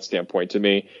from that standpoint to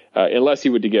me, unless he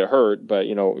would to get hurt. But,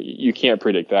 you can't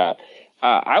predict that.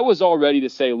 I was all ready to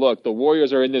say, look, the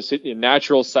Warriors are in this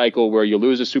natural cycle where you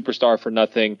lose a superstar for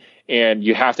nothing and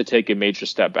you have to take a major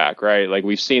step back, right? Like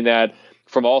we've seen that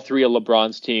from all three of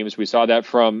LeBron's teams. We saw that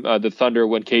from the Thunder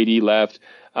when KD left.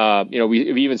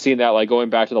 We've even seen that like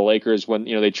going back to the Lakers when,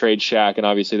 they trade Shaq, and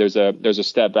obviously there's a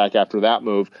step back after that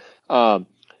move.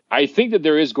 I think that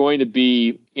there is going to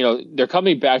be, they're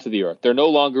coming back to the earth. They're no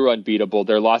longer unbeatable.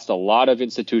 They lost a lot of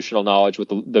institutional knowledge with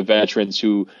the veterans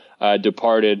who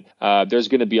departed. There's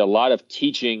going to be a lot of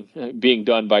teaching being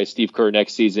done by Steve Kerr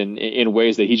next season in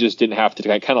ways that he just didn't have to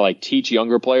kind of like teach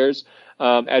younger players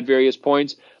at various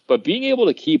points. But being able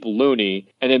to keep Looney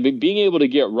and then being able to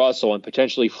get Russell and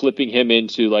potentially flipping him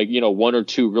into like, one or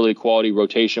two really quality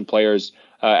rotation players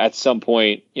at some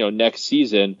point, next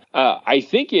season, I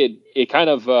think it kind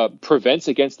of prevents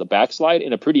against the backslide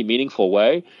in a pretty meaningful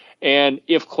way. And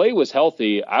if Klay was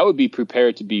healthy, I would be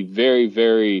prepared to be very,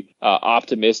 very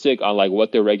optimistic on like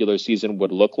what their regular season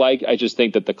would look like. I just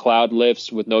think that the cloud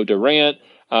lifts with no Durant.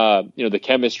 The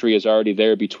chemistry is already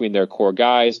there between their core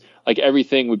guys. Like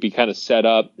everything would be kind of set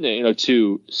up,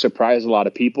 to surprise a lot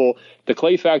of people. The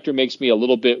Klay factor makes me a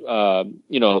little bit,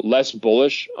 less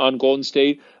bullish on Golden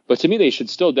State. But to me, they should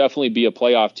still definitely be a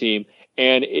playoff team.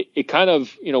 And it kind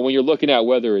of, when you're looking at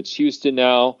whether it's Houston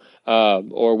now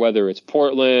or whether it's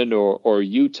Portland or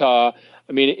Utah,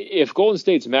 I mean, if Golden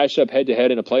State's matched up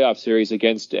head-to-head in a playoff series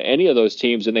against any of those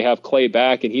teams and they have Klay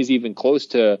back and he's even close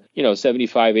to,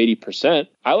 75, 80%,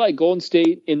 I like Golden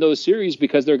State in those series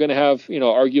because they're going to have,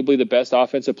 arguably the best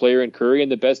offensive player in Curry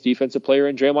and the best defensive player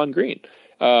in Draymond Green.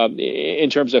 In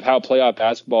terms of how playoff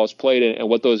basketball is played and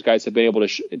what those guys have been able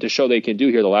to show they can do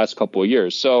here the last couple of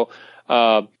years. So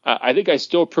I think I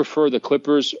still prefer the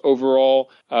Clippers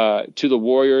overall to the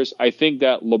Warriors. I think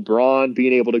that LeBron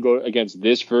being able to go against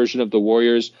this version of the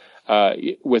Warriors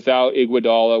without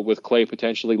Iguodala, with Klay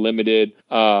potentially limited,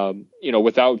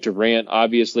 without Durant,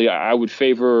 obviously, I would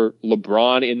favor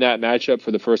LeBron in that matchup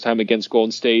for the first time against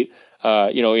Golden State.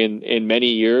 In many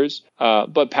years.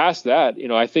 But past that,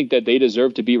 I think that they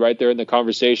deserve to be right there in the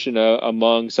conversation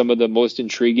among some of the most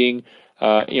intriguing,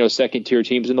 second tier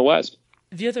teams in the West.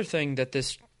 The other thing that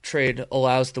this trade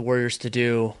allows the Warriors to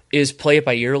do is play it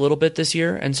by ear a little bit this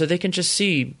year. And so they can just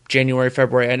see January,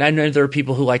 February. And I know there are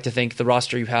people who like to think the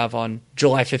roster you have on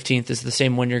July 15th is the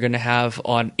same one you're going to have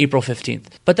on April 15th.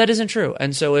 But that isn't true.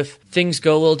 And so if things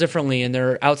go a little differently and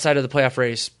they're outside of the playoff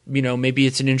race, maybe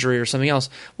it's an injury or something else,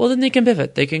 well, then they can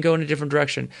pivot. They can go in a different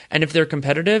direction. And if they're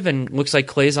competitive and looks like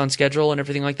Klay's on schedule and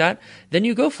everything like that, then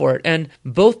you go for it. And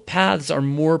both paths are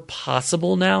more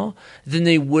possible now than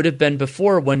they would have been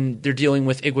before when they're dealing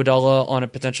with Iguodala on a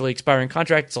potentially expiring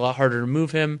contract. It's a lot harder to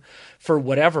move him for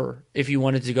whatever if you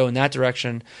wanted to go in that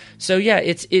direction. So yeah,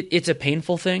 it's a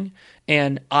painful thing.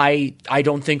 And I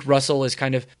don't think Russell is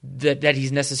kind of that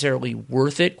he's necessarily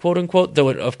worth it, quote unquote, though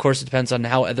it of course it depends on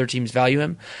how other teams value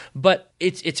him. But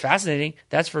it's fascinating,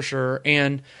 that's for sure.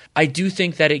 And I do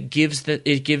think that it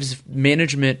gives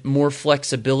management more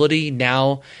flexibility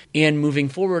now and moving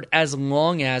forward, as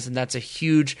long as, and that's a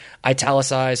huge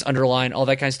italicize, underline, all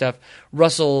that kind of stuff,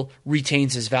 Russell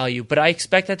retains his value. But I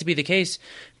expect that to be the case,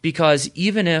 because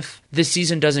even if this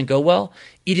season doesn't go well,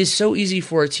 it is so easy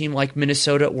for a team like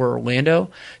Minnesota or Orlando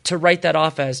to write that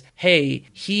off as, hey,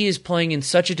 he is playing in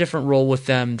such a different role with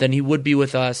them than he would be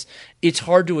with us. It's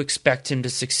hard to expect him to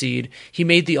succeed. He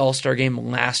made the All-Star game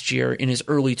last year in his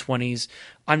early 20s.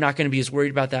 I'm not going to be as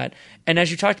worried about that. And as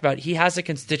you talked about, he has a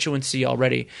constituency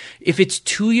already. If it's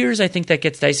 2 years, I think that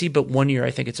gets dicey, but 1 year,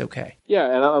 I think it's okay. Yeah,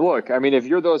 and look, I mean, if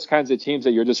you're those kinds of teams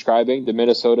that you're describing, the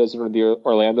Minnesotas or the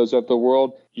Orlandos of the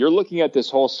world, you're looking at this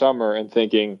whole summer and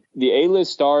thinking the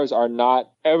A-list stars are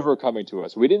not ever coming to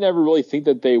us. We didn't ever really think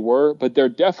that they were, but they're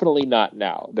definitely not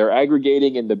now. They're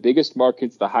aggregating in the biggest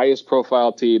markets, the highest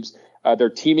profile teams.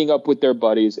 They're teaming up with their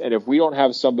buddies. And if we don't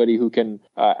have somebody who can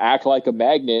act like a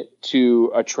magnet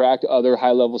to attract other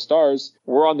high-level stars,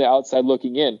 we're on the outside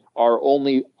looking in. Our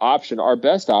only option, our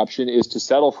best option, is to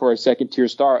settle for a second-tier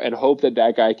star and hope that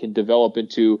that guy can develop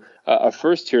into a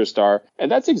first-tier star.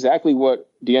 And that's exactly what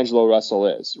D'Angelo Russell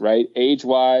is, right?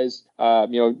 Age-wise,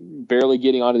 barely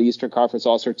getting onto the Eastern Conference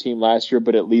All-Star team last year,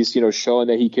 but at least, showing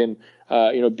that he can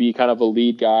be kind of a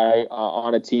lead guy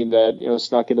on a team that,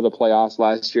 snuck into the playoffs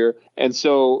last year. And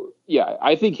so, yeah,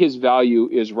 I think his value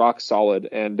is rock solid.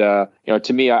 And,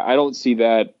 to me, I don't see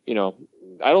that,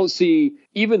 I don't see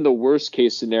even the worst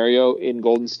case scenario in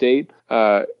Golden State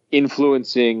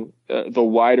influencing the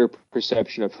wider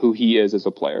perception of who he is as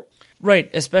a player.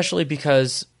 Right, especially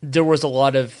because there was a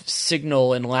lot of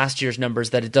signal in last year's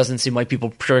numbers that it doesn't seem like people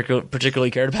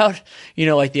particularly cared about.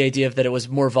 Like the idea of that it was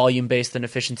more volume-based than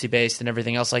efficiency-based and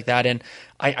everything else like that. And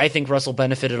I think Russell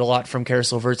benefited a lot from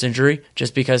Karis LeVert's injury,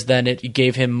 just because then it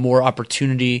gave him more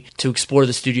opportunity to explore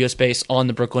the studio space on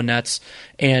the Brooklyn Nets.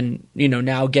 And,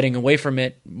 now getting away from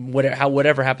it,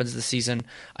 whatever happens this season,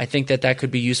 I think that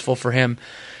could be useful for him.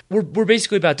 We're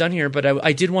basically about done here, but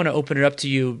I did want to open it up to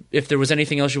you if there was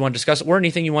anything else you want to discuss or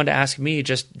anything you wanted to ask me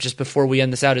just before we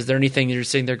end this out. Is there anything you're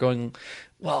sitting there going,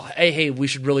 well, hey, we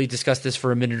should really discuss this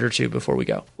for a minute or two before we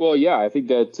go? Well, yeah, I think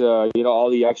that, all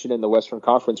the action in the Western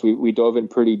Conference, we dove in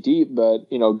pretty deep, but,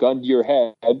 gun to your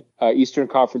head, Eastern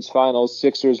Conference Finals,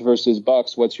 Sixers versus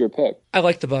Bucks. What's your pick? I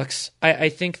like the Bucks. I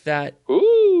think that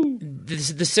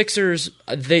the Sixers,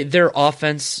 their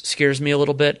offense scares me a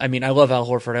little bit. I mean, I love Al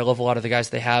Horford. I love a lot of the guys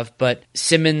they have, but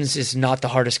Simmons is not the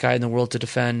hardest guy in the world to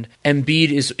defend.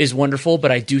 Embiid is wonderful,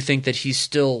 but I do think that he's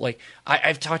still like,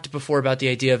 I've talked before about the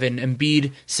idea of an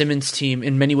Embiid-Simmons team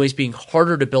in many ways being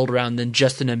harder to build around than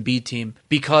just an Embiid team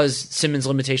because Simmons'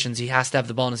 limitations, he has to have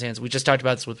the ball in his hands. We just talked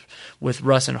about this with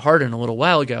Russ and Harden a little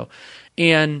while ago.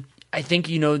 And I think,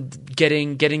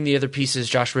 getting the other pieces,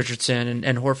 Josh Richardson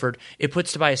and Horford, it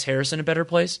puts Tobias Harris in a better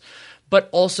place. But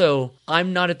also,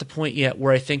 I'm not at the point yet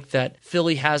where I think that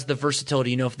Philly has the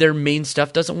versatility. If their main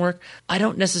stuff doesn't work, I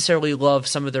don't necessarily love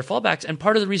some of their fallbacks. And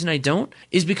part of the reason I don't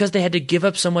is because they had to give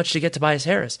up so much to get Tobias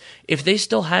Harris. If they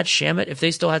still had Shamet, if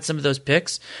they still had some of those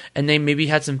picks, and they maybe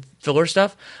had some filler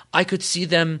stuff, I could see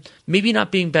them maybe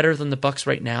not being better than the Bucks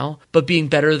right now, but being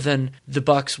better than the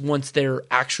Bucks once they're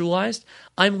actualized.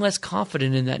 I'm less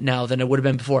confident in that now than I would have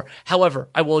been before. However,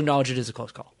 I will acknowledge it is a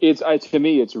close call. To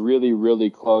me, it's really, really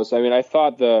close. I mean, I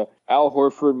thought the Al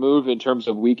Horford move in terms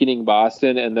of weakening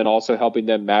Boston and then also helping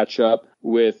them match up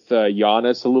with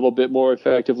Giannis a little bit more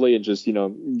effectively and just,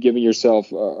 giving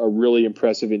yourself a really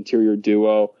impressive interior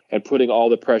duo and putting all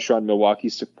the pressure on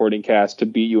Milwaukee's supporting cast to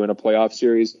beat you in a playoff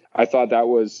series. I thought that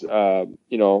was,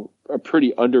 a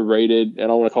pretty underrated, and I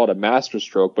don't want to call it a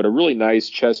masterstroke, but a really nice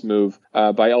chess move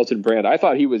by Elton Brand. I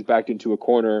thought he was backed into a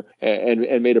corner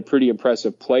and made a pretty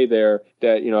impressive play there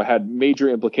that, had major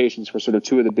implications for sort of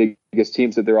two of the biggest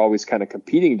teams that they're always kind of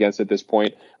competing against at this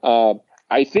point.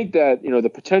 I think that, the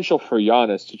potential for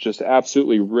Giannis to just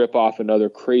absolutely rip off another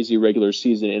crazy regular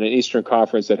season in an Eastern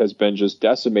Conference that has been just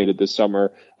decimated this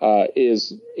summer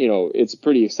is, it's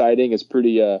pretty exciting. It's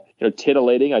pretty,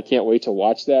 titillating. I can't wait to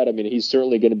watch that. I mean, he's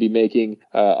certainly going to be making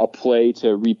a play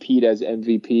to repeat as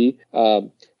MVP.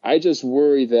 I just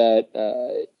worry that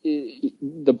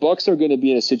the Bucks are going to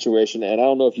be in a situation, and I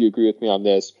don't know if you agree with me on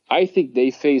this. I think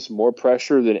they face more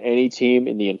pressure than any team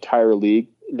in the entire league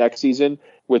next season,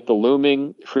 with the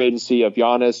looming free agency of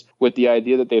Giannis, with the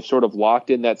idea that they've sort of locked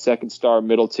in that second star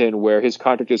Middleton, where his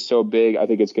contract is so big, I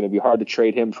think it's going to be hard to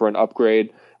trade him for an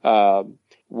upgrade,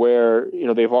 where,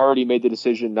 they've already made the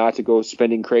decision not to go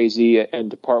spending crazy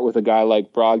and to part with a guy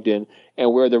like Brogdon.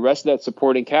 and where the rest of that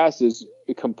supporting cast is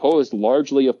composed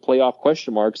largely of playoff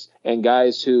question marks and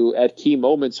guys who at key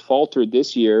moments faltered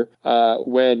this year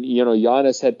when,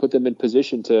 Giannis had put them in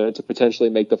position to potentially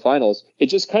make the finals. It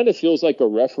just kind of feels like a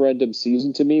referendum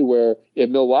season to me, where if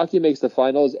Milwaukee makes the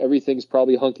finals, everything's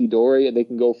probably hunky-dory and they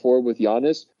can go forward with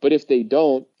Giannis. But if they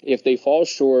don't, if they fall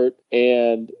short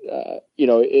and,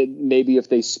 maybe if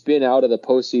they spin out of the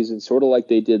postseason, sort of like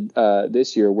they did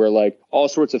this year, where like all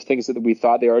sorts of things that we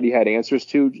thought they already had answers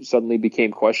to suddenly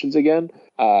became questions again,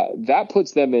 that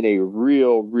puts them in a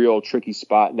real tricky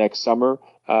spot next summer.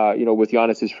 With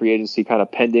Giannis's free agency kind of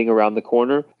pending around the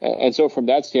corner. And so from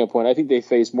that standpoint, I think they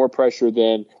face more pressure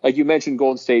than, like you mentioned,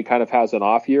 Golden State kind of has an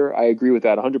off year. I agree with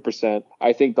that 100%.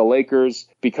 I think the Lakers,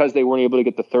 because they weren't able to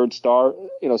get the third star,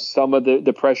 some of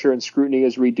the pressure and scrutiny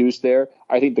is reduced there.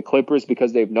 I think the Clippers,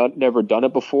 because they've never done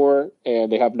it before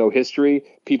and they have no history,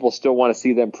 people still want to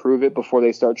see them prove it before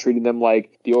they start treating them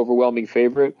like the overwhelming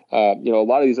favorite. A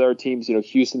lot of these other teams,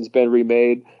 Houston's been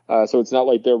remade. So it's not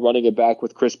like they're running it back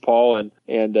with Chris Paul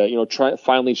and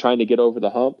finally trying to get over the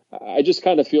hump. I just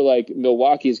kind of feel like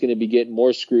Milwaukee is going to be getting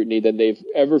more scrutiny than they've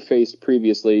ever faced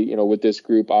previously, with this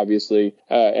group, obviously,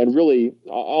 and really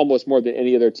almost more than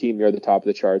any other team near the top of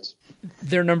the charts.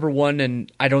 They're number one,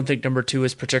 and I don't think number two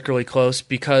is particularly close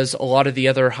because a lot of the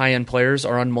other high-end players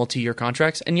are on multi-year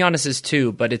contracts, and Giannis is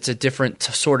too, but it's a different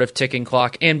sort of ticking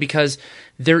clock, and because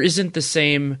there isn't the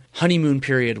same honeymoon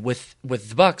period with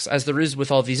the Bucks as there is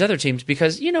with all these other teams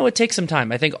because, it takes some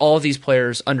time. I think all of these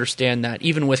players understand that,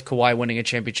 even with Kawhi winning a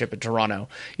championship in Toronto.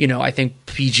 I think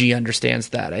PG understands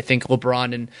that. I think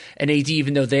LeBron and AD,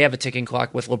 even though they have a ticking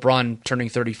clock with LeBron turning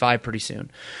 35 pretty soon.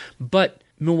 But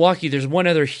Milwaukee, there's one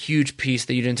other huge piece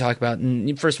that you didn't talk about.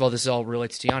 And first of all, this all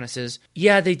relates to Giannis is,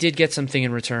 they did get something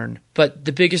in return. But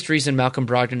the biggest reason Malcolm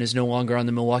Brogdon is no longer on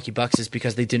the Milwaukee Bucks is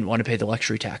because they didn't want to pay the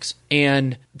luxury tax.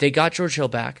 And they got George Hill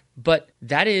back. But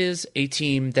that is a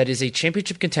team that is a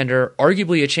championship contender,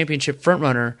 arguably a championship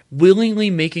frontrunner, willingly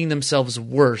making themselves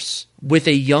worse with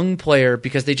a young player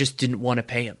because they just didn't want to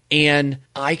pay him. And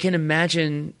I can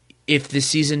imagine if this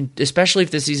season, especially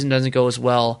if the season doesn't go as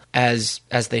well as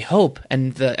they hope,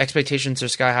 and the expectations are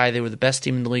sky high, they were the best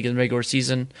team in the league in the regular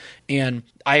season, and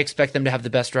I expect them to have the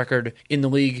best record in the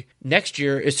league next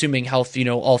year, assuming health,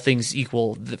 all things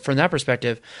equal from that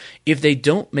perspective. If they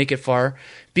don't make it far,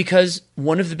 because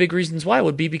one of the big reasons why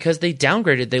would be because they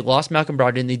downgraded, they lost Malcolm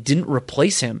Brogdon, they didn't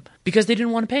replace him because they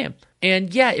didn't want to pay him.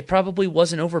 And it probably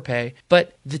wasn't overpay,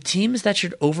 but the teams that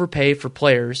should overpay for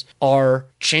players are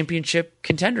championship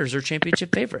contenders or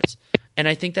championship favorites. And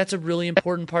I think that's a really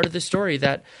important part of the story,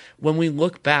 that when we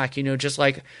look back, just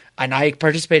like, and I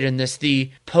participated in this,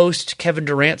 the post Kevin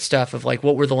Durant stuff of like,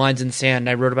 what were the lines in the sand? And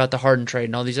I wrote about the Harden trade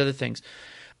and all these other things.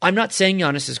 I'm not saying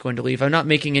Giannis is going to leave. I'm not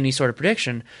making any sort of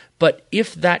prediction. But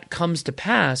if that comes to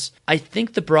pass, I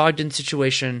think the Brogdon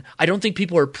situation, I don't think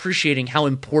people are appreciating how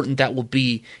important that will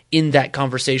be in that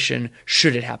conversation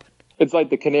should it happen. It's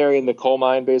like the canary in the coal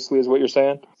mine, basically, is what you're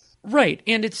saying? Right,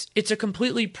 and it's a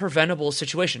completely preventable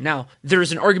situation. Now,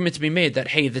 there's an argument to be made that,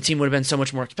 hey, the team would have been so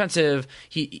much more expensive.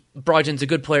 Brogdon's a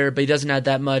good player, but he doesn't add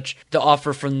that much. The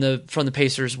offer from the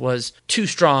Pacers was too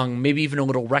strong, maybe even a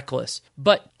little reckless.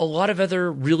 But a lot of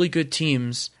other really good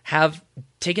teams have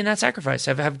taken that sacrifice,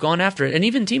 have gone after it. And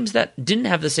even teams that didn't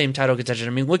have the same title contention.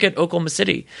 I mean, look at Oklahoma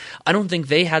City. I don't think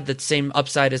they had the same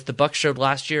upside as the Bucks showed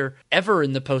last year ever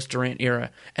in the post-Durant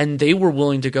era. And they were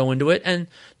willing to go into it. And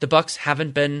the Bucks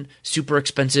haven't been super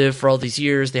expensive for all these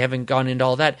years. They haven't gone into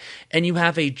all that. And you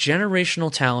have a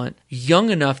generational talent, young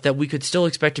enough that we could still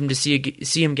expect him to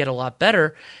see him get a lot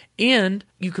better. And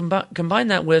you combine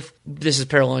that with, this is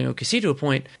paralleling OKC to a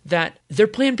point, that their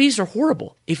plan Bs are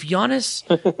horrible. If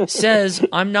Giannis says,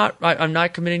 I'm not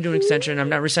committing to an extension, I'm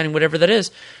not resigning, whatever that is,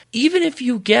 even if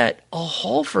you get a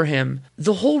haul for him,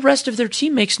 the whole rest of their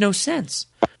team makes no sense.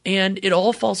 And it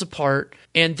all falls apart.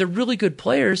 And they're really good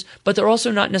players, but they're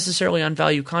also not necessarily on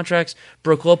value contracts.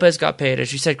 Brook Lopez got paid.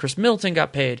 As you said, Chris Middleton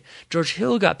got paid. George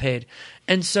Hill got paid.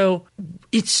 And so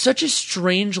it's such a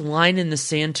strange line in the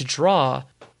sand to draw.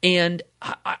 And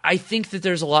I think that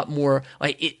there's a lot more.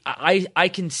 I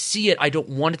can see it. I don't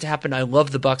want it to happen. I love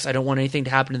the Bucks. I don't want anything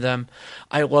to happen to them.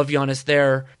 I love Giannis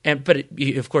there, but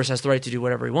he of course has the right to do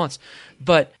whatever he wants.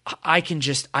 But I can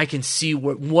see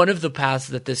one of the paths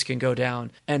that this can go down,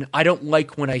 and I don't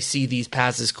like when I see these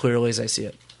paths as clearly as I see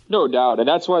it. No doubt, and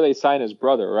that's why they signed his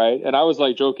brother, right? And I was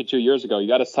like joking 2 years ago, you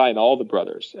got to sign all the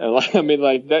brothers, and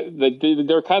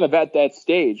they're kind of at that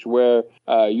stage where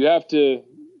you have to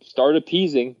start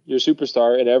appeasing your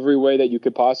superstar in every way that you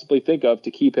could possibly think of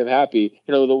to keep him happy.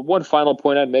 The one final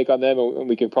point I'd make on them, and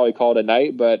we can probably call it a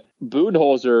night, but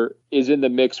Budenholzer is in the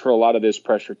mix for a lot of this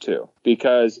pressure too,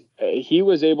 because he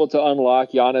was able to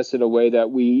unlock Giannis in a way that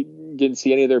we didn't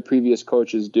see any of their previous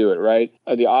coaches do it, right?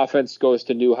 The offense goes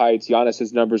to new heights.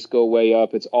 Giannis's numbers go way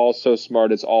up. It's all so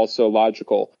smart. It's all so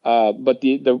logical. But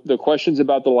the questions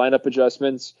about the lineup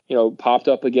adjustments, popped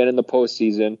up again in the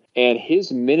postseason, and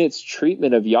his minutes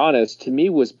treatment of Giannis to me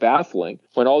was baffling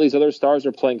when all these other stars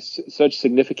are playing such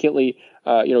significantly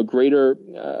greater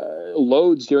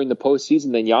loads during the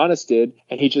postseason than Giannis did,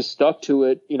 and he just stuck to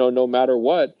it, no matter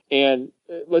what. And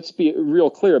let's be real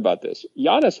clear about this.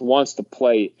 Giannis wants to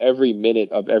play every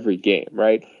minute of every game,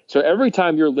 right? So every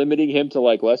time you're limiting him to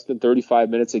like less than 35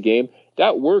 minutes a game,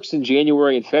 that works in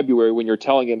January and February when you're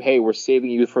telling him, hey, we're saving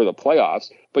you for the playoffs.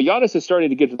 But Giannis is starting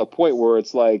to get to the point where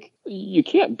it's like, you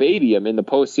can't baby him in the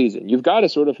postseason. You've got to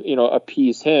sort of,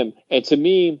 appease him. And to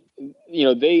me,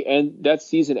 that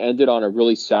season ended on a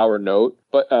really sour note,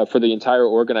 but for the entire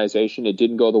organization, it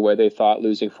didn't go the way they thought,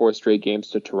 losing 4 straight games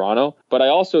to Toronto. But I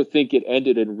also think it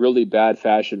ended in really bad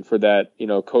fashion for that,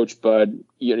 Coach Bud,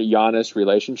 Giannis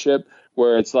relationship,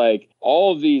 where it's like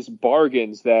all of these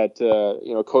bargains that,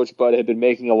 Coach Bud had been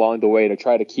making along the way to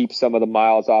try to keep some of the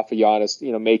miles off of Giannis,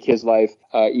 make his life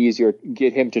easier,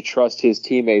 get him to trust his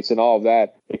teammates and all of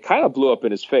that. It kind of blew up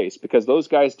in his face because those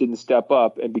guys didn't step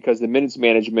up. And because the minutes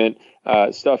management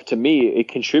stuff, to me, it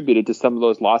contributed to some of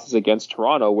those losses against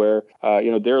Toronto where,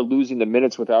 they're losing the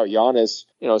minutes without Giannis,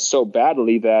 so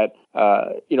badly that,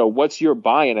 what's your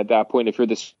buy-in at that point if you're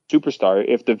the superstar?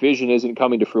 If the vision isn't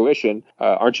coming to fruition,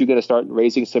 aren't you going to start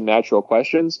raising some natural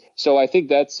questions? So I think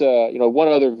that's, one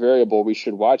other variable we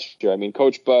should watch here. I mean,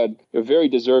 Coach Bud, a very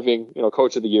deserving,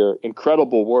 Coach of the Year,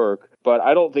 incredible work. But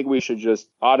I don't think we should just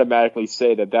automatically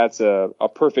say that that's a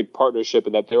perfect partnership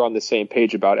and that they're on the same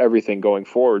page about everything going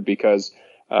forward because,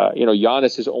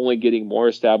 Giannis is only getting more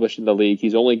established in the league.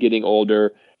 He's only getting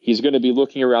older. He's going to be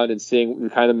looking around and seeing the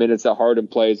kind of minutes that Harden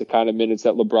plays, the kind of minutes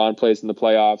that LeBron plays in the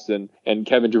playoffs and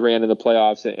Kevin Durant in the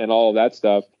playoffs and all of that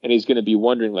stuff. And he's going to be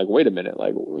wondering, like, wait a minute,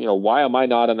 like, why am I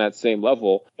not on that same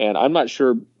level? And I'm not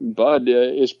sure Bud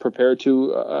is prepared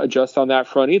to adjust on that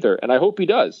front either. And I hope he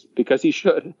does because he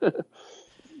should.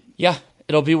 Yeah.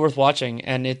 It'll be worth watching,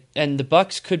 and the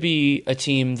Bucks could be a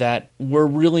team that we're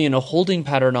really in a holding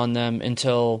pattern on them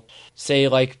until, say,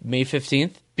 like May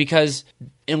 15th, because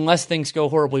unless things go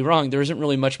horribly wrong, there isn't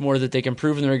really much more that they can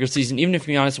prove in the regular season. Even if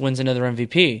Giannis wins another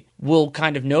MVP, we'll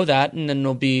kind of know that, and then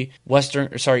it'll be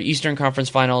Eastern Conference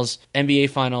Finals,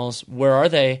 NBA Finals. Where are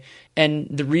they? And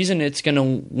the reason it's going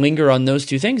to linger on those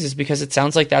two things is because it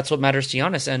sounds like that's what matters to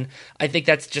Giannis. And I think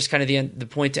that's just kind of the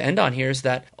point to end on here is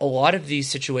that a lot of these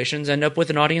situations end up with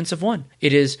an audience of one.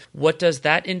 It is, what does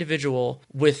that individual,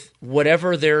 with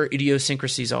whatever their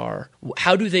idiosyncrasies are,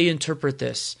 how do they interpret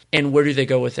this and where do they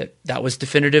go with it? That was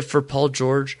definitive for Paul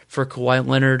George, for Kawhi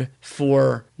Leonard,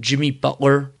 for Jimmy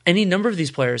Butler, any number of these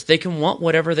players. They can want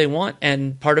whatever they want,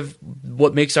 and part of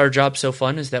what makes our job so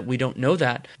fun is that we don't know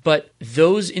that. But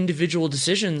those individual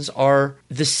decisions are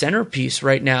the centerpiece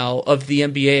right now of the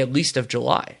NBA, at least of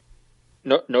July.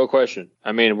 No question.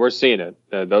 I mean, we're seeing it.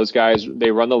 Those guys,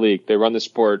 they run the league, they run the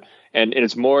sport, and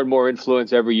it's more and more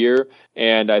influence every year.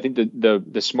 And I think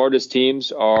the smartest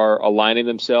teams are aligning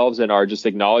themselves and are just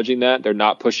acknowledging that. They're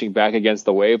not pushing back against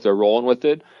the wave. They're rolling with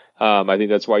it. I think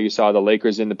that's why you saw the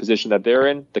Lakers in the position that they're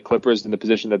in, the Clippers in the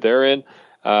position that they're in,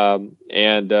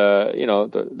 and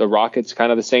the Rockets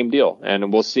kind of the same deal.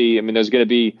 And we'll see. I mean, there's going to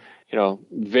be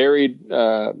varied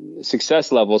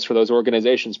success levels for those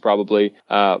organizations probably.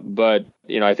 But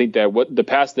I think that what the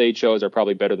paths they chose are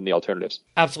probably better than the alternatives.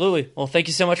 Absolutely. Well, thank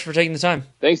you so much for taking the time.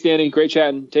 Thanks, Danny. Great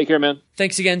chatting. Take care, man.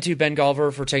 Thanks again to Ben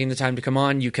Golliver for taking the time to come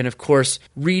on. You can, of course,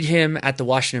 read him at the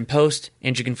Washington Post,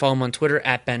 and you can follow him on Twitter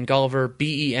at Ben Golliver,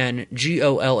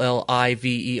 BenGolliver.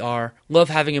 Love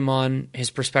having him on. His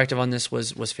perspective on this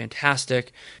was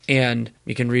fantastic. And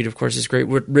you can read, of course, his great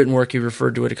written work. He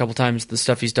referred to it a couple times, the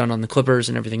stuff he's done on the Clippers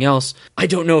and everything else. I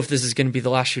don't know if this is going to be the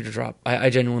last shoe to drop. I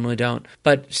genuinely don't.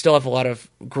 But still have a lot of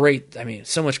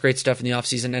so much great stuff in the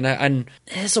offseason. And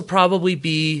this will probably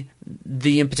be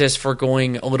the impetus for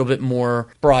going a little bit more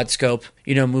broad scope,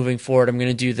 moving forward. I'm going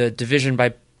to do the division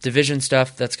by division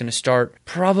stuff that's going to start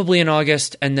probably in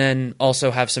August, and then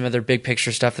also have some other big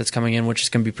picture stuff that's coming in, which is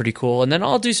going to be pretty cool. And then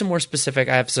I'll do some more specific.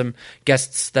 I have some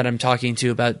guests that I'm talking to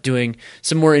about doing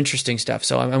some more interesting stuff.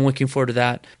 So I'm looking forward to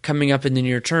that coming up in the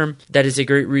near term. That is a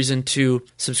great reason to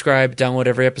subscribe, download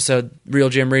every episode. Real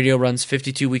Jam Radio runs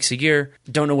 52 weeks a year.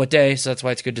 Don't know what day, so that's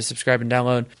why it's good to subscribe and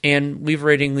download. And leave a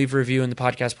rating, leave a review in the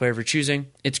podcast player of your choosing.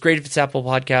 It's great if it's Apple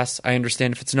Podcasts. I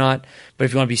understand if it's not. But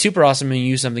if you want to be super awesome and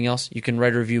use something else, you can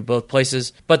write a review both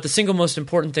places. But the single most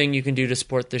important thing you can do to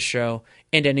support this show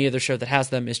and any other show that has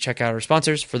them is check out our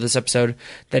sponsors for this episode.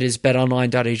 That is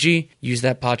betonline.ag. Use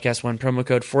that Podcast One promo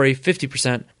code for a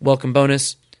 50% welcome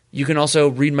bonus. You can also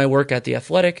read my work at The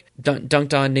Athletic.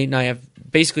 Dunked On, Nate and I have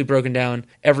basically broken down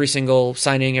every single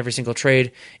signing, every single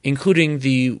trade, including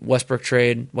the Westbrook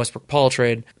Paul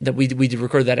trade, that we did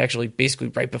record that actually basically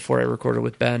right before I recorded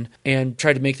with Ben, and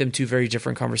tried to make them two very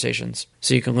different conversations.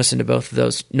 So you can listen to both of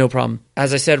those, no problem.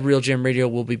 As I said, Real Jam Radio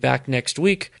will be back next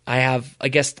week. I have a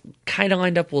guest kind of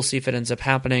lined up. We'll see if it ends up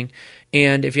happening.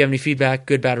 And if you have any feedback,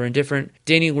 good, bad, or indifferent,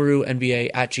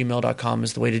 DannyLaRueNBA@gmail.com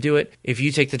is the way to do it. If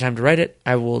you take the time to write it,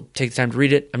 I will take the time to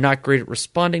read it. I'm not great at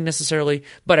responding necessarily,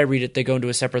 but I read it. They go into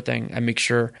a separate thing. I make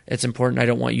sure it's important. I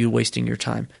don't want you wasting your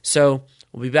time. So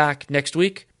we'll be back next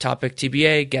week. Topic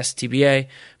TBA, guest TBA.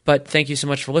 But thank you so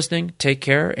much for listening. Take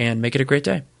care and make it a great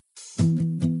day.